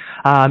exciting.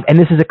 And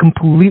this is a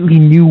completely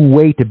new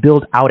way to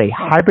build out a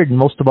hybrid and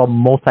most of all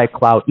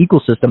multi-cloud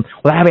ecosystem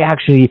without having to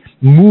actually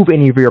move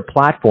any of your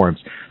platforms.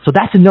 So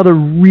that's another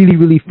really,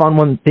 really fun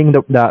one thing,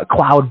 the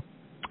cloud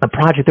a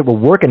project that we're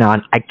working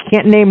on. I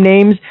can't name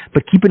names,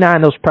 but keep an eye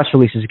on those press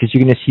releases because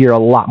you're going to hear a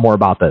lot more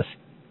about this.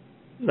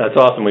 That's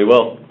awesome. We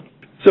will.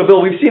 So,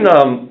 Bill, we've seen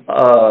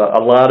a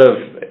lot of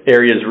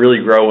areas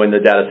really grow in the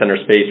data center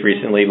space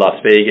recently.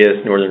 Las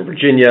Vegas, Northern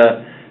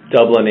Virginia,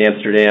 Dublin,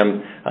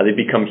 Amsterdam. They've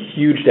become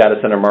huge data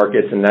center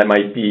markets, and that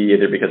might be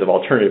either because of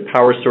alternative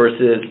power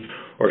sources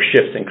or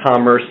shifts in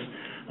commerce.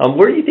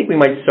 Where do you think we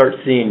might start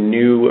seeing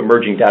new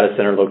emerging data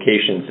center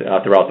locations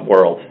throughout the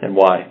world, and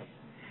why?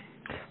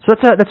 So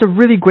that's a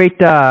really great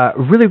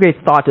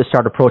thought to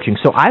start approaching.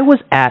 So I was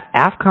at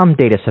AFCOM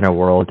Data Center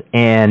World,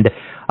 and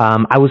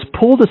I was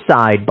pulled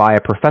aside by a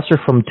professor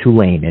from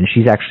Tulane, and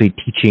she's actually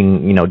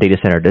teaching, data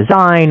center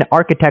design,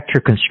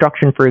 architecture,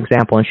 construction, for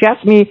example. And she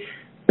asked me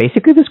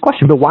basically this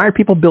question: but why are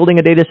people building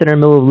a data center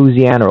in the middle of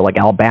Louisiana or like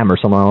Alabama or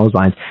somewhere along those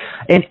lines?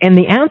 And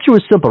the answer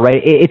was simple,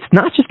 right? It's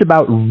not just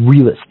about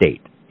real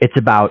estate. It's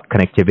about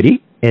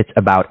connectivity. It's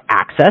about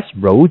access,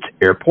 roads,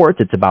 airports.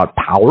 It's about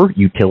power,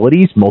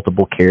 utilities,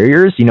 multiple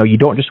carriers. You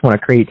don't just want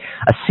to create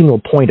a single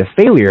point of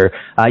failure.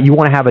 You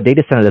want to have a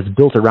data center that's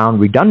built around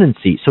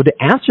redundancy. So to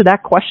answer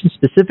that question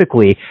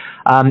specifically,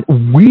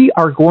 we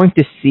are going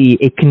to see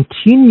a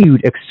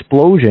continued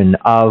explosion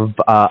of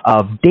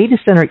data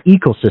center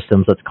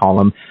ecosystems, let's call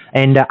them.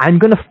 And I'm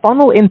going to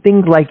funnel in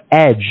things like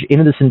Edge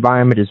into this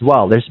environment as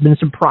well. There's been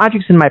some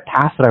projects in my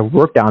past that I've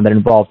worked on that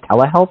involve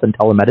telehealth and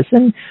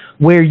telemedicine,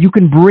 where you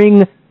can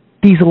bring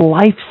these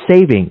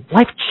life-saving,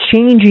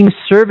 life-changing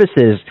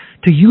services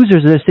to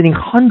users that are sitting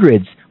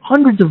hundreds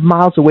of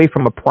miles away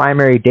from a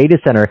primary data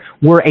center,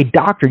 where a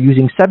doctor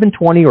using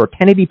 720 or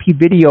 1080p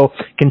video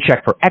can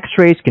check for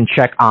x-rays, can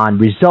check on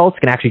results,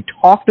 can actually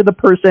talk to the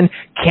person.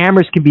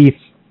 Cameras can be,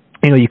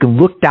 you can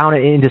look down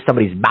into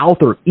somebody's mouth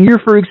or ear,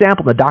 for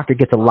example, and the doctor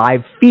gets a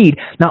live feed.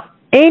 Now,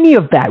 any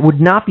of that would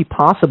not be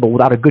possible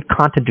without a good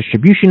content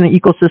distribution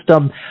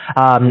ecosystem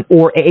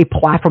or a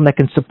platform that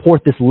can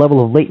support this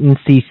level of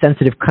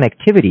latency-sensitive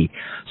connectivity.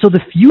 So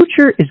the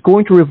future is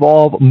going to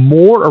revolve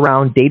more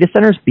around data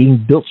centers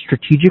being built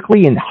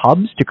strategically in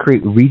hubs to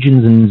create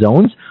regions and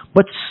zones.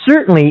 But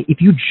certainly, if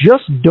you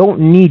just don't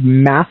need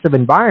massive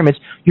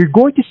environments, you're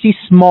going to see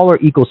smaller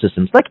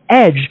ecosystems like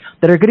Edge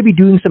that are going to be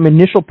doing some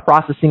initial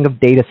processing of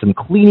data, some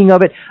cleaning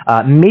of it,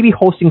 maybe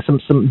hosting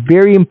some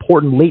very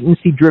important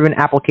latency-driven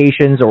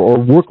applications or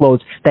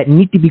workloads that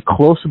need to be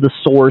close to the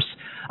source.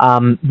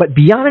 But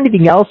beyond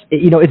anything else,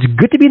 it's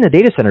good to be in the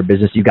data center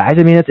business, you guys.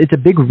 I mean, it's a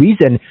big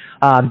reason,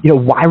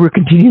 why we're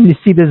continuing to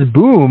see this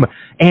boom.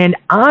 And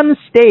on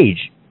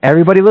stage,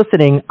 everybody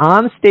listening,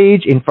 on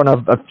stage in front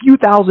of a few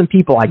thousand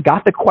people, I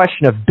got the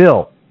question of,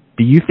 Bill,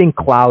 do you think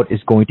cloud is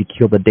going to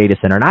kill the data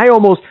center? And I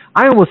almost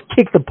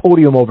kicked the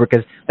podium over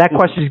because that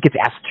question just gets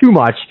asked too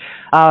much.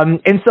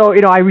 And so,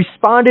 I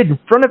responded in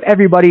front of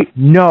everybody,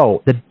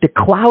 no, the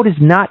cloud is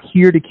not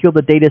here to kill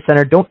the data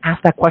center. Don't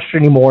ask that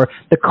question anymore.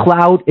 The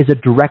cloud is a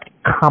direct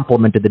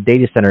complement to the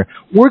data center.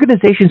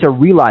 Organizations are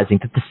realizing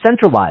that to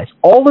centralize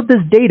all of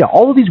this data,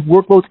 all of these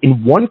workloads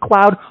in one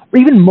cloud or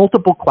even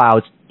multiple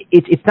clouds,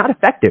 it's not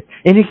effective,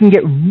 and it can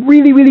get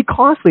really, really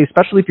costly,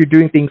 especially if you're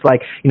doing things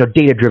like,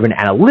 data-driven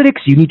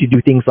analytics. You need to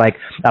do things like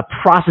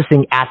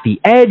processing at the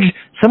edge.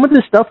 Some of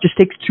this stuff just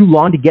takes too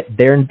long to get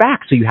there and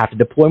back, so you have to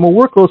deploy more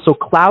workloads. So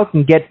cloud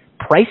can get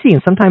pricey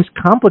and sometimes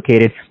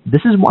complicated.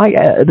 This is why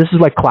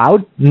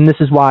cloud, and this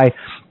is why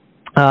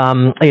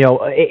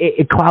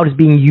cloud is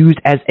being used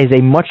as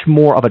a much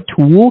more of a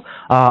tool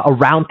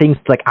around things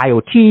like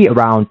IoT,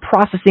 around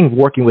processing,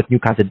 working with new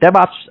kinds of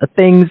DevOps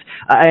things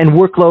and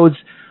workloads.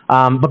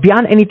 But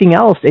beyond anything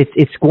else,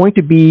 it's going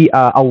to be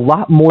a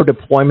lot more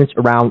deployments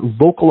around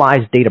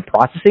localized data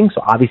processing.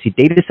 So obviously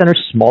data centers,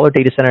 smaller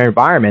data center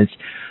environments,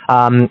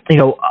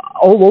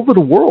 all over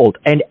the world.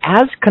 And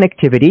as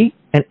connectivity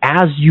and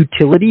as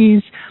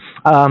utilities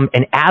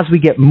and as we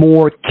get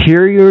more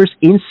carriers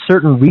in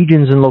certain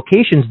regions and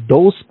locations,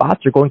 those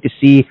spots are going to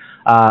see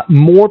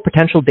more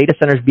potential data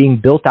centers being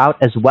built out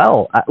as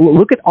well.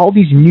 Look at all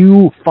these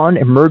new, fun,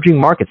 emerging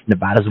markets.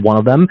 Nevada's one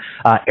of them.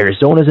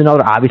 Arizona's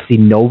another. Obviously,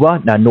 Nova,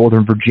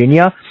 Northern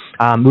Virginia.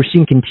 We're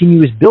seeing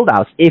continuous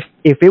build-outs. If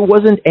it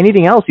wasn't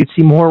anything else, you'd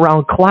see more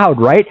around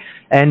cloud, right?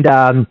 And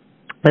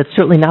that's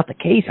certainly not the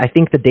case. I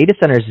think the data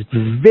centers is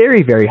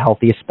very, very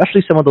healthy,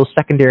 especially some of those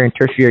secondary and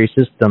tertiary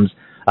systems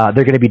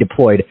they're going to be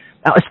deployed.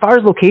 Now, as far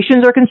as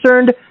locations are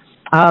concerned,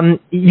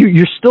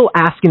 you're still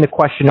asking the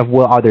question of,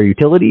 well, are there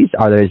utilities?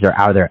 Are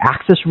there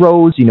access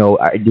roads?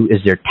 Is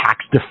there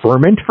tax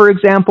deferment, for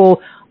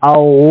example? A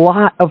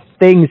lot of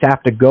things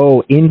have to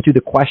go into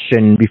the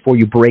question before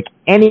you break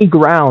any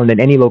ground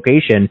in any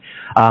location.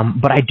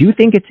 But I do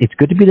think it's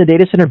good to be in the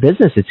data center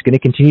business. It's going to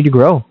continue to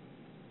grow.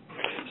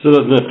 So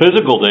the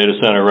physical data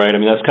center, right? I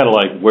mean, that's kind of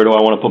like, where do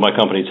I want to put my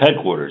company's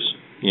headquarters?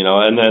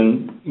 And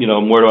then,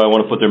 where do I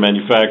want to put their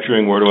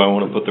manufacturing? Where do I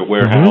want to put their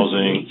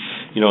warehousing?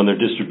 And their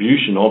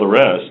distribution, all the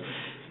rest.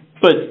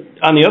 But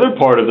on the other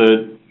part of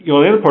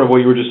what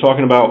you were just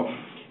talking about,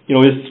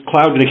 is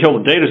cloud going to kill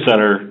the data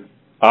center?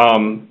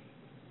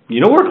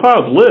 Where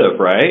clouds live,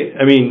 right?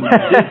 I mean,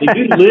 they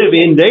do live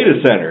in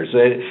data centers.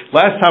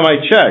 Last time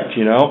I checked,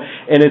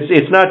 and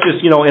it's not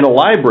just, in a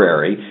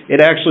library. It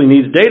actually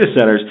needs data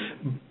centers.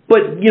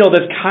 But,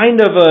 that's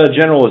kind of a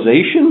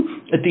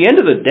generalization. At the end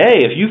of the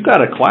day, if you've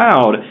got a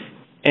cloud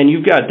and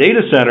you've got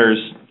data centers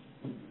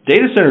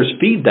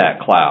feed that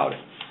cloud.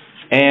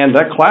 And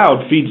that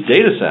cloud feeds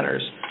data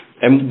centers.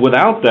 And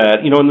without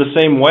that, in the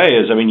same way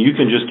as, you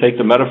can just take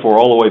the metaphor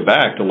all the way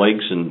back to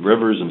lakes and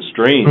rivers and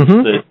streams.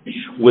 That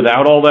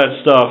without all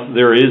that stuff,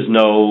 there is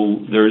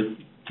no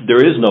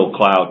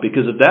cloud,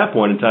 because at that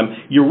point in time,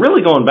 you're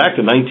really going back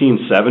to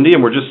 1970,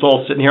 and we're just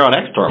all sitting here on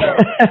X-Terminal.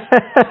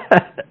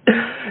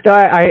 No,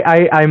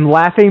 I'm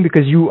laughing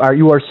because you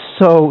are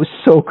so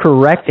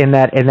correct in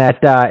that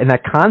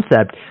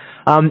concept.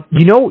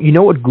 You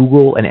know what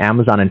Google and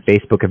Amazon and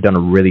Facebook have done a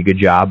really good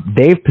job?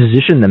 They've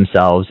positioned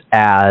themselves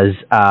as,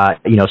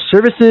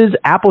 services,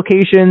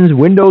 applications,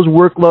 Windows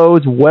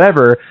workloads,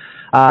 whatever,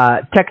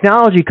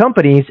 technology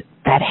companies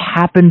that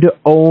happen to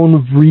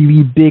own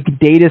really big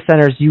data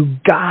centers. You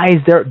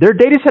guys, they're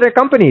data center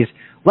companies.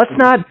 Let's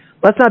not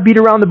beat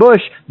around the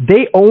bush.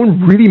 They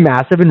own really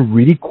massive and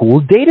really cool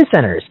data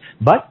centers,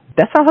 but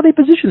that's not how they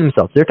position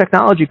themselves. They're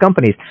technology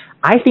companies.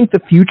 I think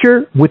the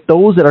future, with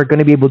those that are going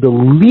to be able to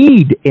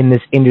lead in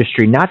this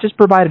industry, not just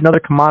provide another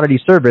commodity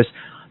service,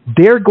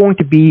 they're going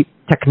to be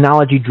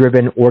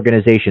technology-driven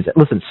organizations.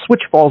 Listen,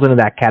 Switch falls into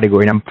that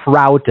category, and I'm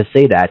proud to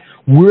say that.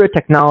 We're a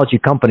technology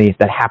company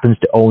that happens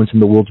to own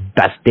some of the world's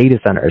best data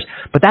centers.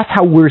 But that's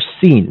how we're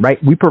seen, right?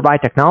 We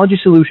provide technology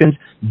solutions,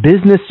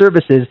 business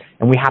services,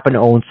 and we happen to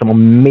own some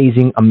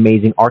amazing,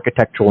 amazing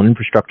architectural and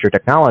infrastructure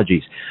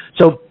technologies.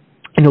 So,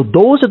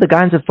 those are the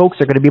kinds of folks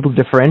that are going to be able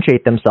to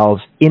differentiate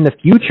themselves in the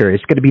future.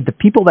 It's going to be the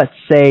people that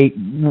say,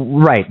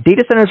 right,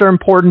 data centers are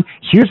important.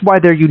 Here's why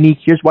they're unique.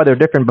 Here's why they're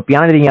different. But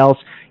beyond anything else,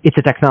 it's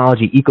a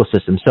technology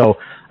ecosystem. So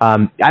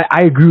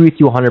I agree with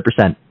you 100%.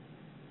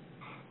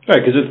 Right,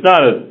 because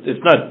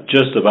it's not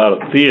just about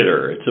a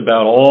theater. It's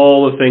about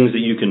all the things that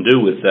you can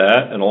do with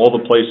that and all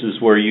the places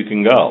where you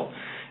can go.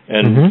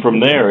 And from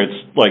there, it's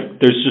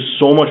like there's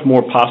just so much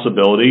more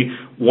possibility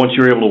once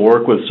you're able to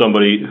work with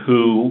somebody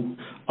who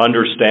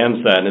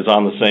understands that and is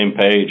on the same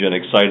page and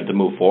excited to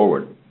move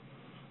forward.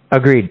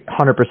 Agreed,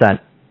 100%.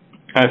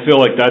 I feel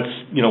like that's,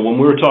 when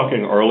we were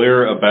talking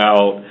earlier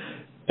about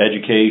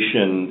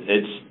education,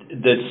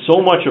 that's so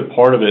much a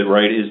part of it,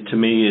 right, is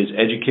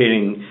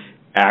educating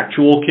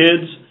actual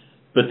kids,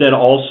 but then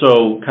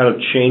also kind of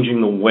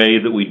changing the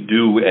way that we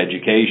do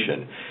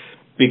education.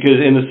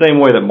 Because in the same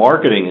way that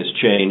marketing has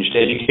changed,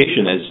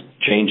 education is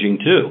changing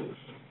too.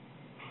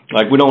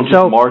 Like, we don't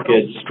just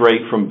market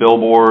straight from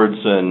billboards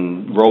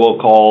and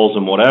robocalls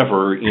and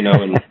whatever,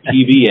 and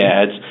TV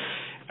ads.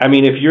 I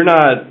mean, if you're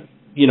not,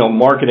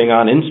 marketing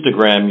on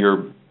Instagram,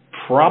 you're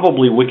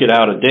probably wicked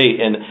out of date.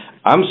 And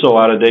I'm so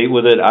out of date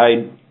with it,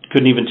 I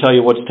couldn't even tell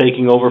you what's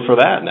taking over for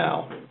that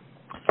now.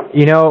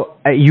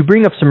 You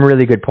bring up some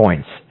really good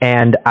points,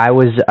 and I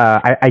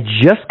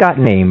just got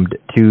named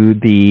to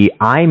the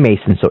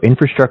iMason, so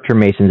Infrastructure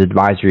Masons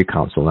Advisory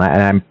Council,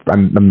 and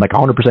I'm like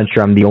 100%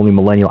 sure I'm the only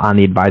millennial on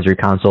the advisory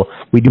council.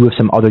 We do have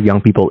some other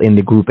young people in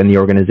the group and the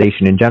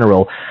organization in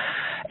general,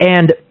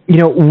 and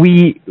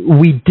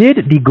we did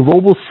the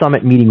Global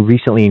Summit meeting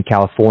recently in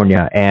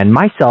California, and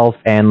myself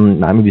and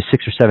maybe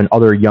 6 or 7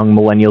 other young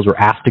millennials were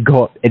asked to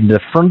go up in the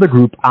front of the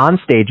group on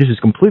stage. This is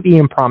completely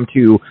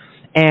impromptu.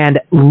 And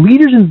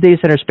leaders in the data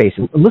center space,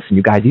 listen,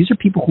 you guys, these are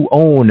people who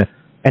own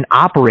and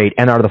operate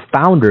and are the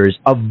founders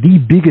of the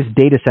biggest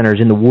data centers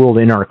in the world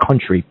in our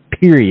country,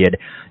 period.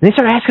 And they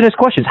started asking us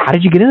questions. How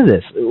did you get into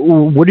this?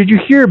 What did you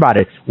hear about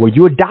it? Were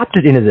you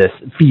adopted into this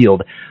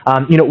field?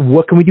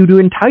 What can we do to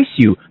entice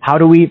you? How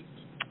do we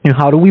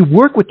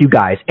work with you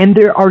guys? And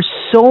there are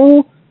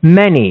so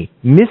many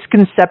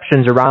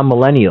misconceptions around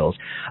millennials.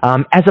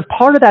 As a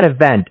part of that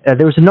event,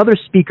 there was another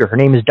speaker. Her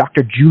name is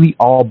Dr. Julie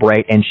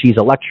Albright, and she's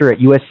a lecturer at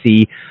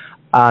USC.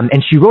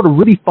 And she wrote a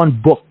really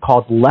fun book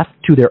called Left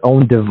to Their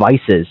Own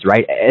Devices,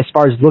 right? As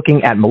far as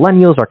looking at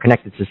millennials, our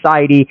connected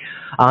society.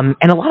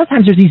 And a lot of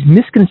times there's these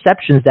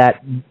misconceptions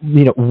that,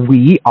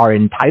 we are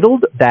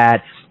entitled,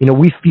 that,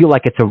 we feel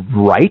like it's a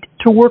right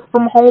to work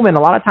from home. And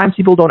a lot of times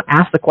people don't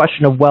ask the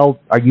question of, well,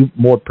 are you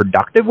more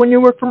productive when you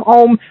work from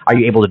home? Are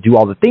you able to do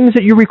all the things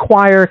that you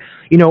require?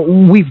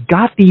 We've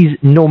got these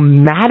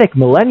nomadic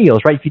millennials,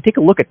 right? If you take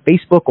a look at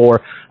Facebook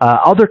or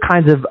other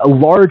kinds of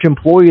large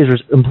employers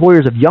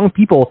of young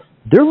people,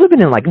 they're living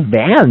in like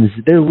vans.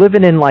 They're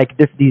living in like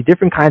these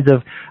different kinds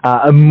of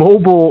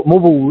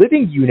mobile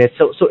living units.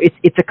 So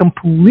it's a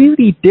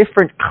completely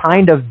different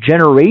kind of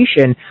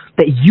generation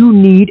that you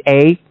need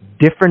a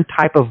different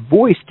type of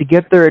voice to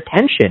get their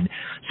attention.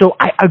 So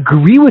I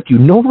agree with you.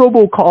 No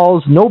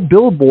robocalls, no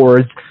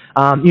billboards.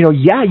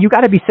 You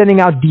got to be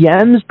sending out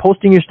DMs,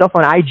 posting your stuff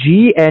on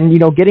IG, and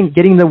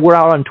getting the word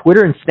out on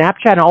Twitter and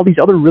Snapchat and all these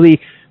other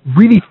really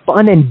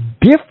fun and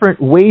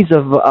different ways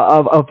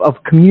of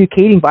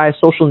communicating via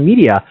social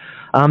media.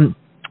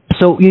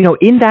 So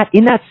in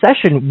that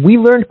session, we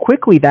learned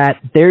quickly that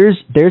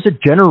there's a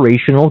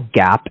generational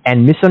gap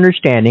and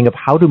misunderstanding of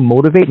how to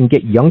motivate and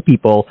get young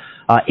people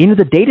into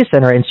the data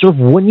center, and sort of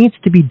what needs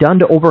to be done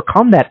to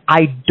overcome that.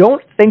 I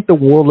don't think the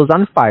world is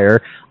on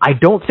fire. I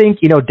don't think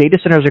data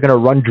centers are going to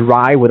run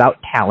dry without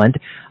talent.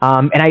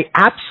 And I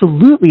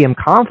absolutely am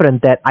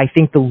confident that I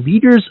think the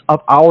leaders of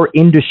our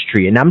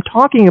industry, and I'm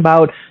talking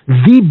about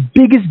the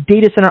biggest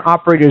data center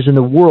operators in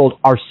the world,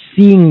 are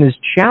seeing this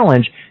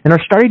challenge and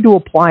are starting to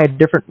apply a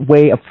different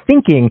way of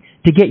thinking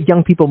to get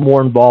young people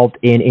more involved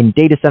in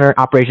data center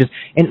operations.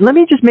 And let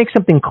me just make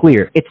something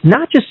clear. It's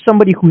not just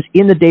somebody who's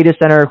in the data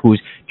center, who's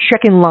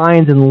checking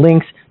lines and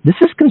links. This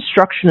is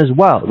construction as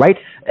well, right?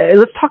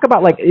 Let's talk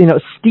about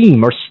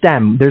STEAM or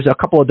STEM. There's a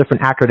couple of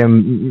different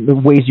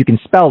acronym ways you can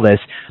spell this,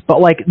 but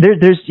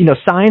there's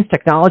science,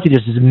 technology,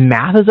 there's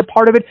math as a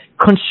part of it.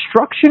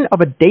 Construction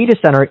of a data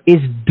center is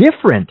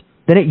different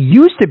than it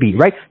used to be,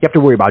 right? You have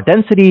to worry about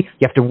density.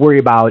 You have to worry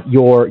about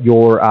your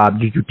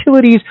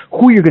utilities,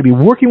 who you're going to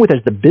be working with.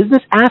 There's the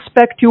business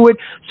aspect to it.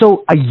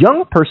 So a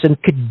young person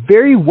could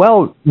very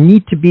well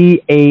need to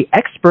be an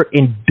expert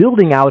in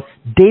building out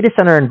data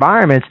center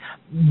environments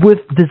with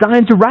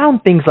designs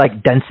around things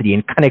like density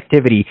and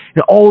connectivity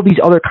and all of these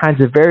other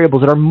kinds of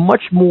variables that are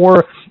much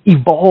more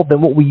evolved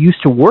than what we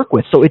used to work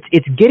with. So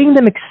it's getting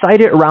them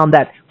excited around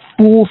that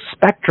full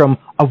spectrum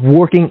of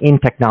working in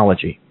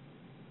technology.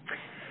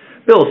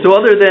 Bill, so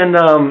other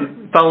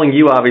than following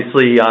you,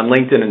 obviously, on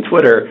LinkedIn and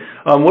Twitter,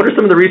 what are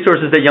some of the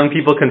resources that young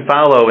people can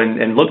follow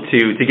and look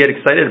to get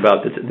excited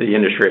about the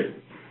industry?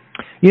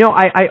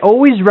 I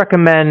always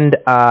recommend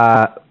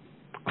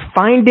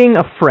finding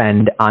a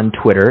friend on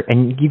Twitter.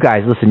 And you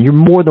guys, listen, you're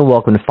more than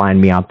welcome to find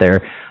me out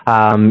there.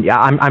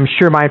 I'm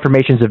sure my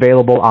information is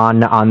available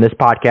on this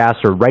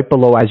podcast or right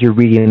below as you're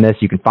reading this.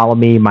 You can follow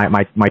me.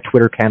 My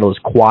Twitter handle is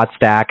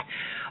QuadStack.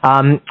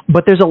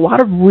 But there's a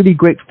lot of really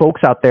great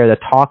folks out there that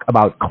talk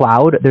about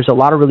cloud. There's a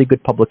lot of really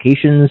good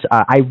publications.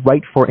 I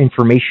write for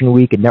Information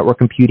Week and Network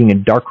Computing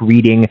and Dark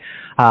Reading.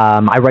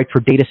 I write for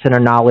Data Center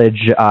Knowledge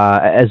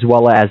as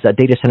well as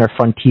Data Center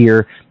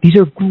Frontier. These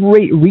are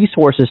great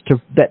resources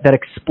that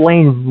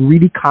explain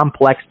really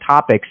complex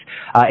topics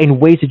in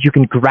ways that you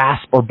can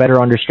grasp or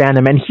better understand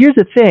them. And here's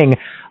the thing,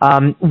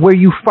 where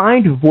you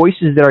find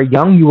voices that are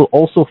young, you will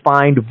also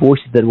find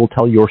voices that will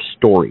tell your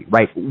story,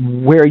 right?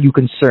 Where are you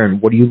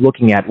concerned? What are you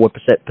looking at? What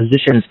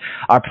positions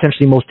are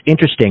potentially most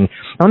interesting?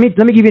 Let me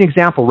give you an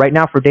example. Right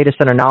now for Data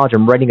Center Knowledge,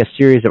 I'm writing a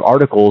series of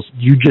articles.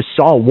 You just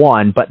saw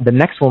one, but the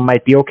next one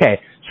might be, okay,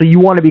 so you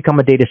want to become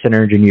a data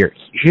center engineer.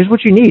 Here's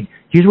what you need.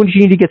 Here's what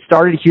you need to get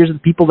started. Here's the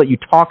people that you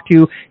talk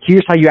to.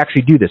 Here's how you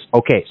actually do this.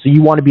 Okay, so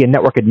you want to be a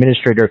network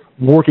administrator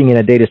working in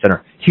a data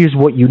center. Here's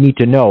what you need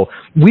to know.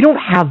 We don't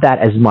have that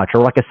as much,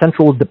 or like a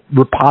central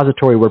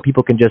repository where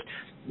people can just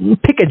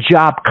pick a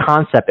job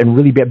concept and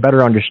really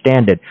better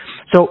understand it.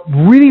 So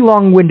really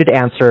long-winded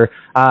answer.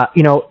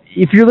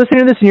 If you're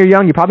listening to this and you're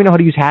young, you probably know how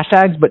to use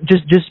hashtags, but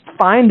just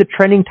find the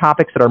trending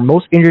topics that are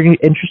most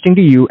interesting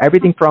to you,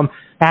 everything from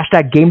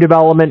hashtag game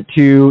development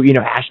to,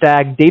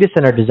 hashtag data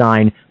center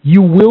design.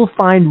 You will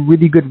find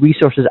really good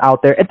resources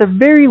out there. At the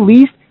very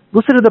least,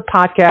 listen to the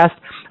podcast,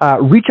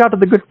 reach out to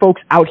the good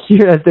folks out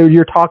here that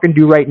you're talking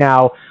to right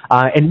now.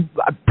 And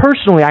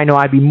personally, I know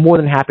I'd be more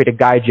than happy to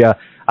guide you,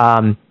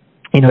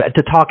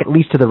 to talk at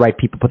least to the right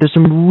people. But there's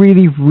some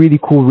really, really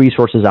cool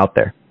resources out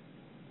there.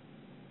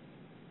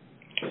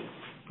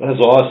 That's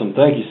awesome.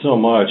 Thank you so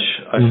much.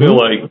 I feel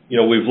like,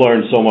 we've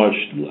learned so much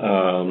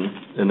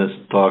in this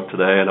talk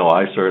today. I know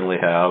I certainly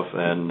have.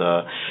 And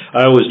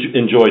I always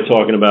enjoy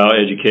talking about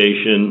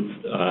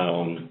education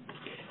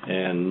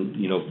and,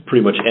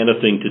 pretty much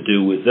anything to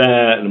do with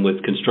that and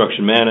with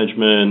construction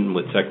management and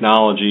with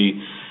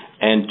technology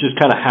and just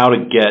kind of how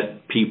to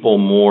get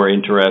people more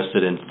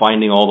interested in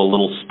finding all the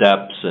little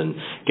steps and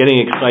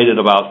getting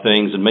excited about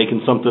things and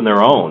making something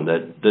their own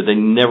that they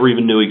never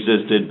even knew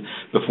existed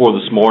before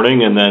this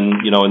morning, and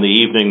then in the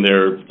evening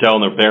they're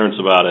telling their parents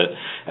about it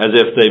as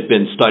if they've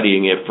been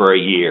studying it for a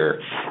year.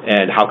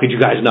 And how could you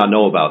guys not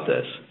know about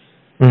this?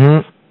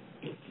 Mm-hmm.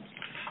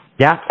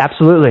 Yeah,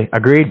 absolutely.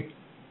 Agreed.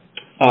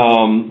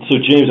 So,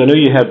 James, I know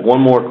you had one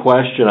more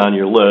question on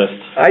your list.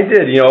 I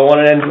did. I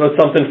wanted to end with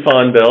something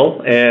fun,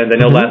 Bill. And I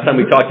know last time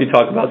we talked, you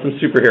talked about some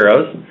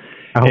superheroes.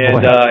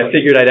 I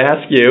figured I'd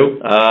ask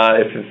you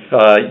if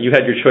you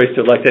had your choice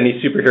to elect any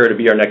superhero to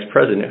be our next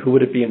president, who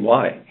would it be and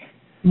why?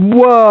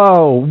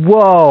 Whoa.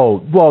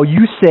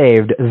 You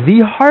saved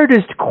the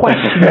hardest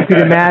question you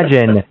could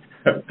imagine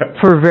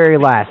for very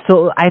last.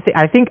 So I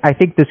think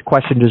this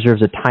question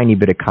deserves a tiny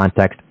bit of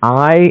context.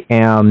 I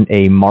am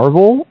a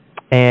Marvel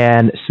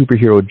and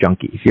superhero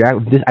junkie.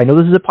 I know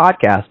this is a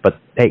podcast, but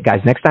hey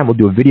guys, next time we'll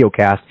do a video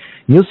cast,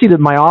 and you'll see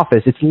that my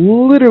office, it's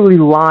literally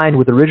lined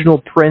with original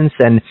prints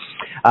and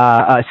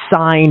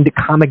signed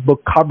comic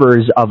book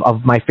covers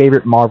of my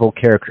favorite Marvel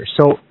characters.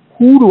 So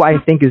who do I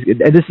think it's going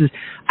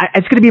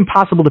to be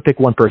impossible to pick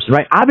one person,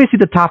 right? Obviously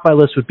the top of my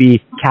list would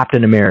be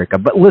Captain America,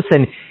 but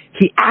listen,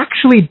 he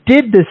actually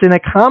did this in a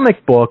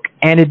comic book,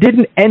 and it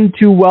didn't end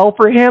too well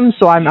for him,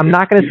 so I'm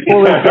not going to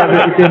spoil it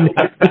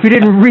if you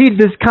didn't read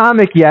this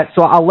comic yet,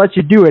 so I'll let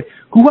you do it.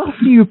 Who else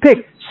do you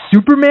pick?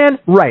 Superman?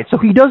 Right, so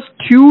he does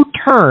 2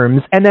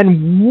 terms, and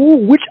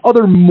then which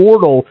other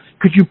mortal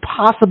could you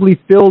possibly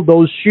fill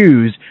those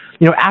shoes,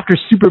 after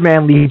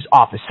Superman leaves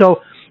office?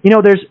 So,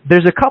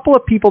 there's a couple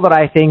of people that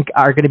I think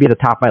are going to be at the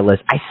top of my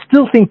list. I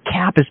still think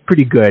Cap is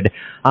pretty good.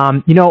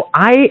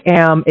 I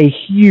am a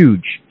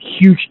huge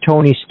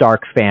Tony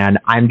Stark fan.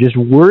 I'm just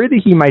worried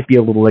that he might be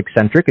a little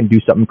eccentric and do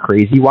something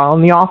crazy while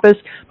in the office.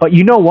 But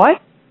you know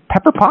what?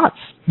 Pepper Potts.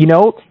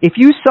 If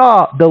you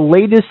saw the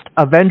latest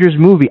Avengers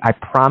movie, I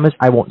promise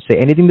I won't say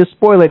anything to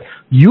spoil it,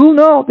 you'll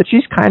know that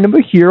she's kind of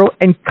a hero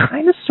and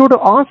kind of sort of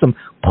awesome.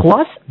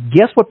 Plus,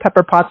 guess what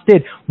Pepper Potts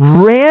did?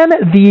 Ran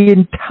the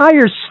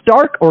entire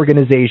Stark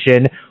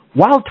organization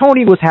while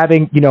Tony was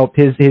having,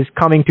 his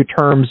coming to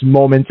terms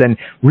moments and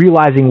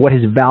realizing what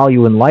his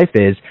value in life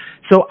is.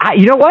 So,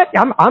 you know what?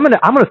 I'm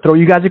gonna throw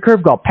you guys a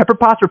curveball. Pepper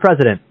Potts for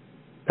president.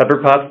 Pepper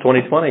Potts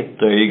 2020.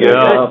 There you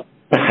go.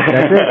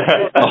 That's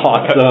it.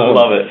 Awesome.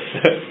 Love it.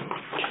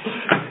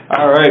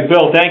 All right,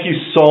 Bill, thank you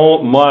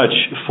so much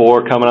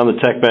for coming on the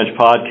Tech Bench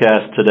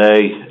podcast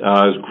today. It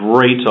was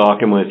great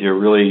talking with you.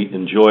 Really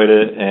enjoyed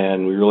it,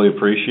 and we really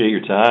appreciate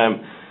your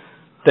time.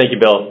 Thank you,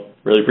 Bill.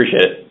 Really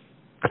appreciate it.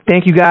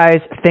 Thank you,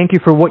 guys. Thank you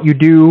for what you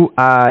do.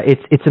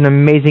 It's an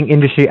amazing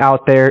industry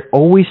out there.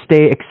 Always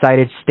stay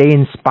excited, stay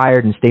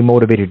inspired, and stay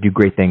motivated to do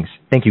great things.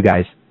 Thank you,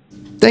 guys.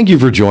 Thank you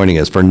for joining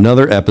us for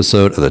another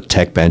episode of the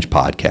Tech Bench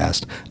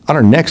podcast. On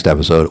our next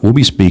episode, we'll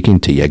be speaking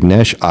to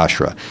Yagnesh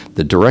Ashra,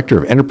 the Director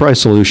of Enterprise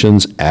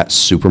Solutions at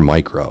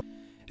Supermicro.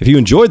 If you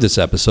enjoyed this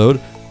episode,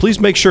 please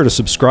make sure to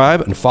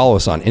subscribe and follow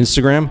us on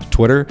Instagram,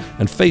 Twitter,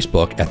 and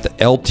Facebook at the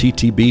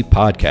LTTB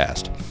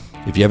Podcast.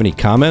 If you have any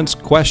comments,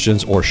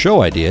 questions, or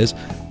show ideas,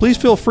 please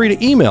feel free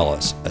to email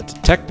us at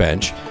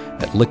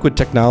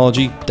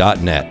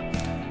techbench@liquidtechnology.net.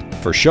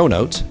 For show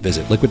notes,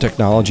 visit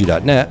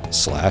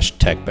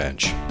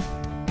liquidtechnology.net/techbench.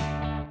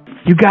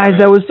 You guys,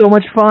 that was so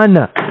much fun.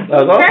 That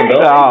was awesome,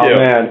 Bill. Oh, Thank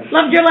you. man.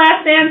 Loved your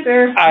last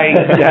answer. I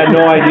had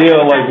no idea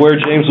where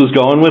James was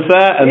going with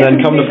that, and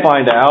then come to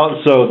find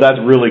out, so that's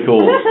really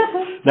cool.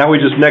 Now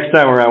next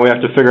time around, we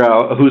have to figure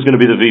out who's going to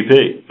be the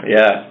VP.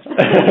 Yeah.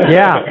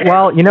 Yeah,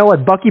 well, you know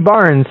what, Bucky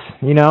Barnes,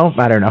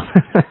 I don't know.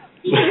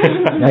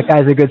 That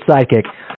guy's a good sidekick.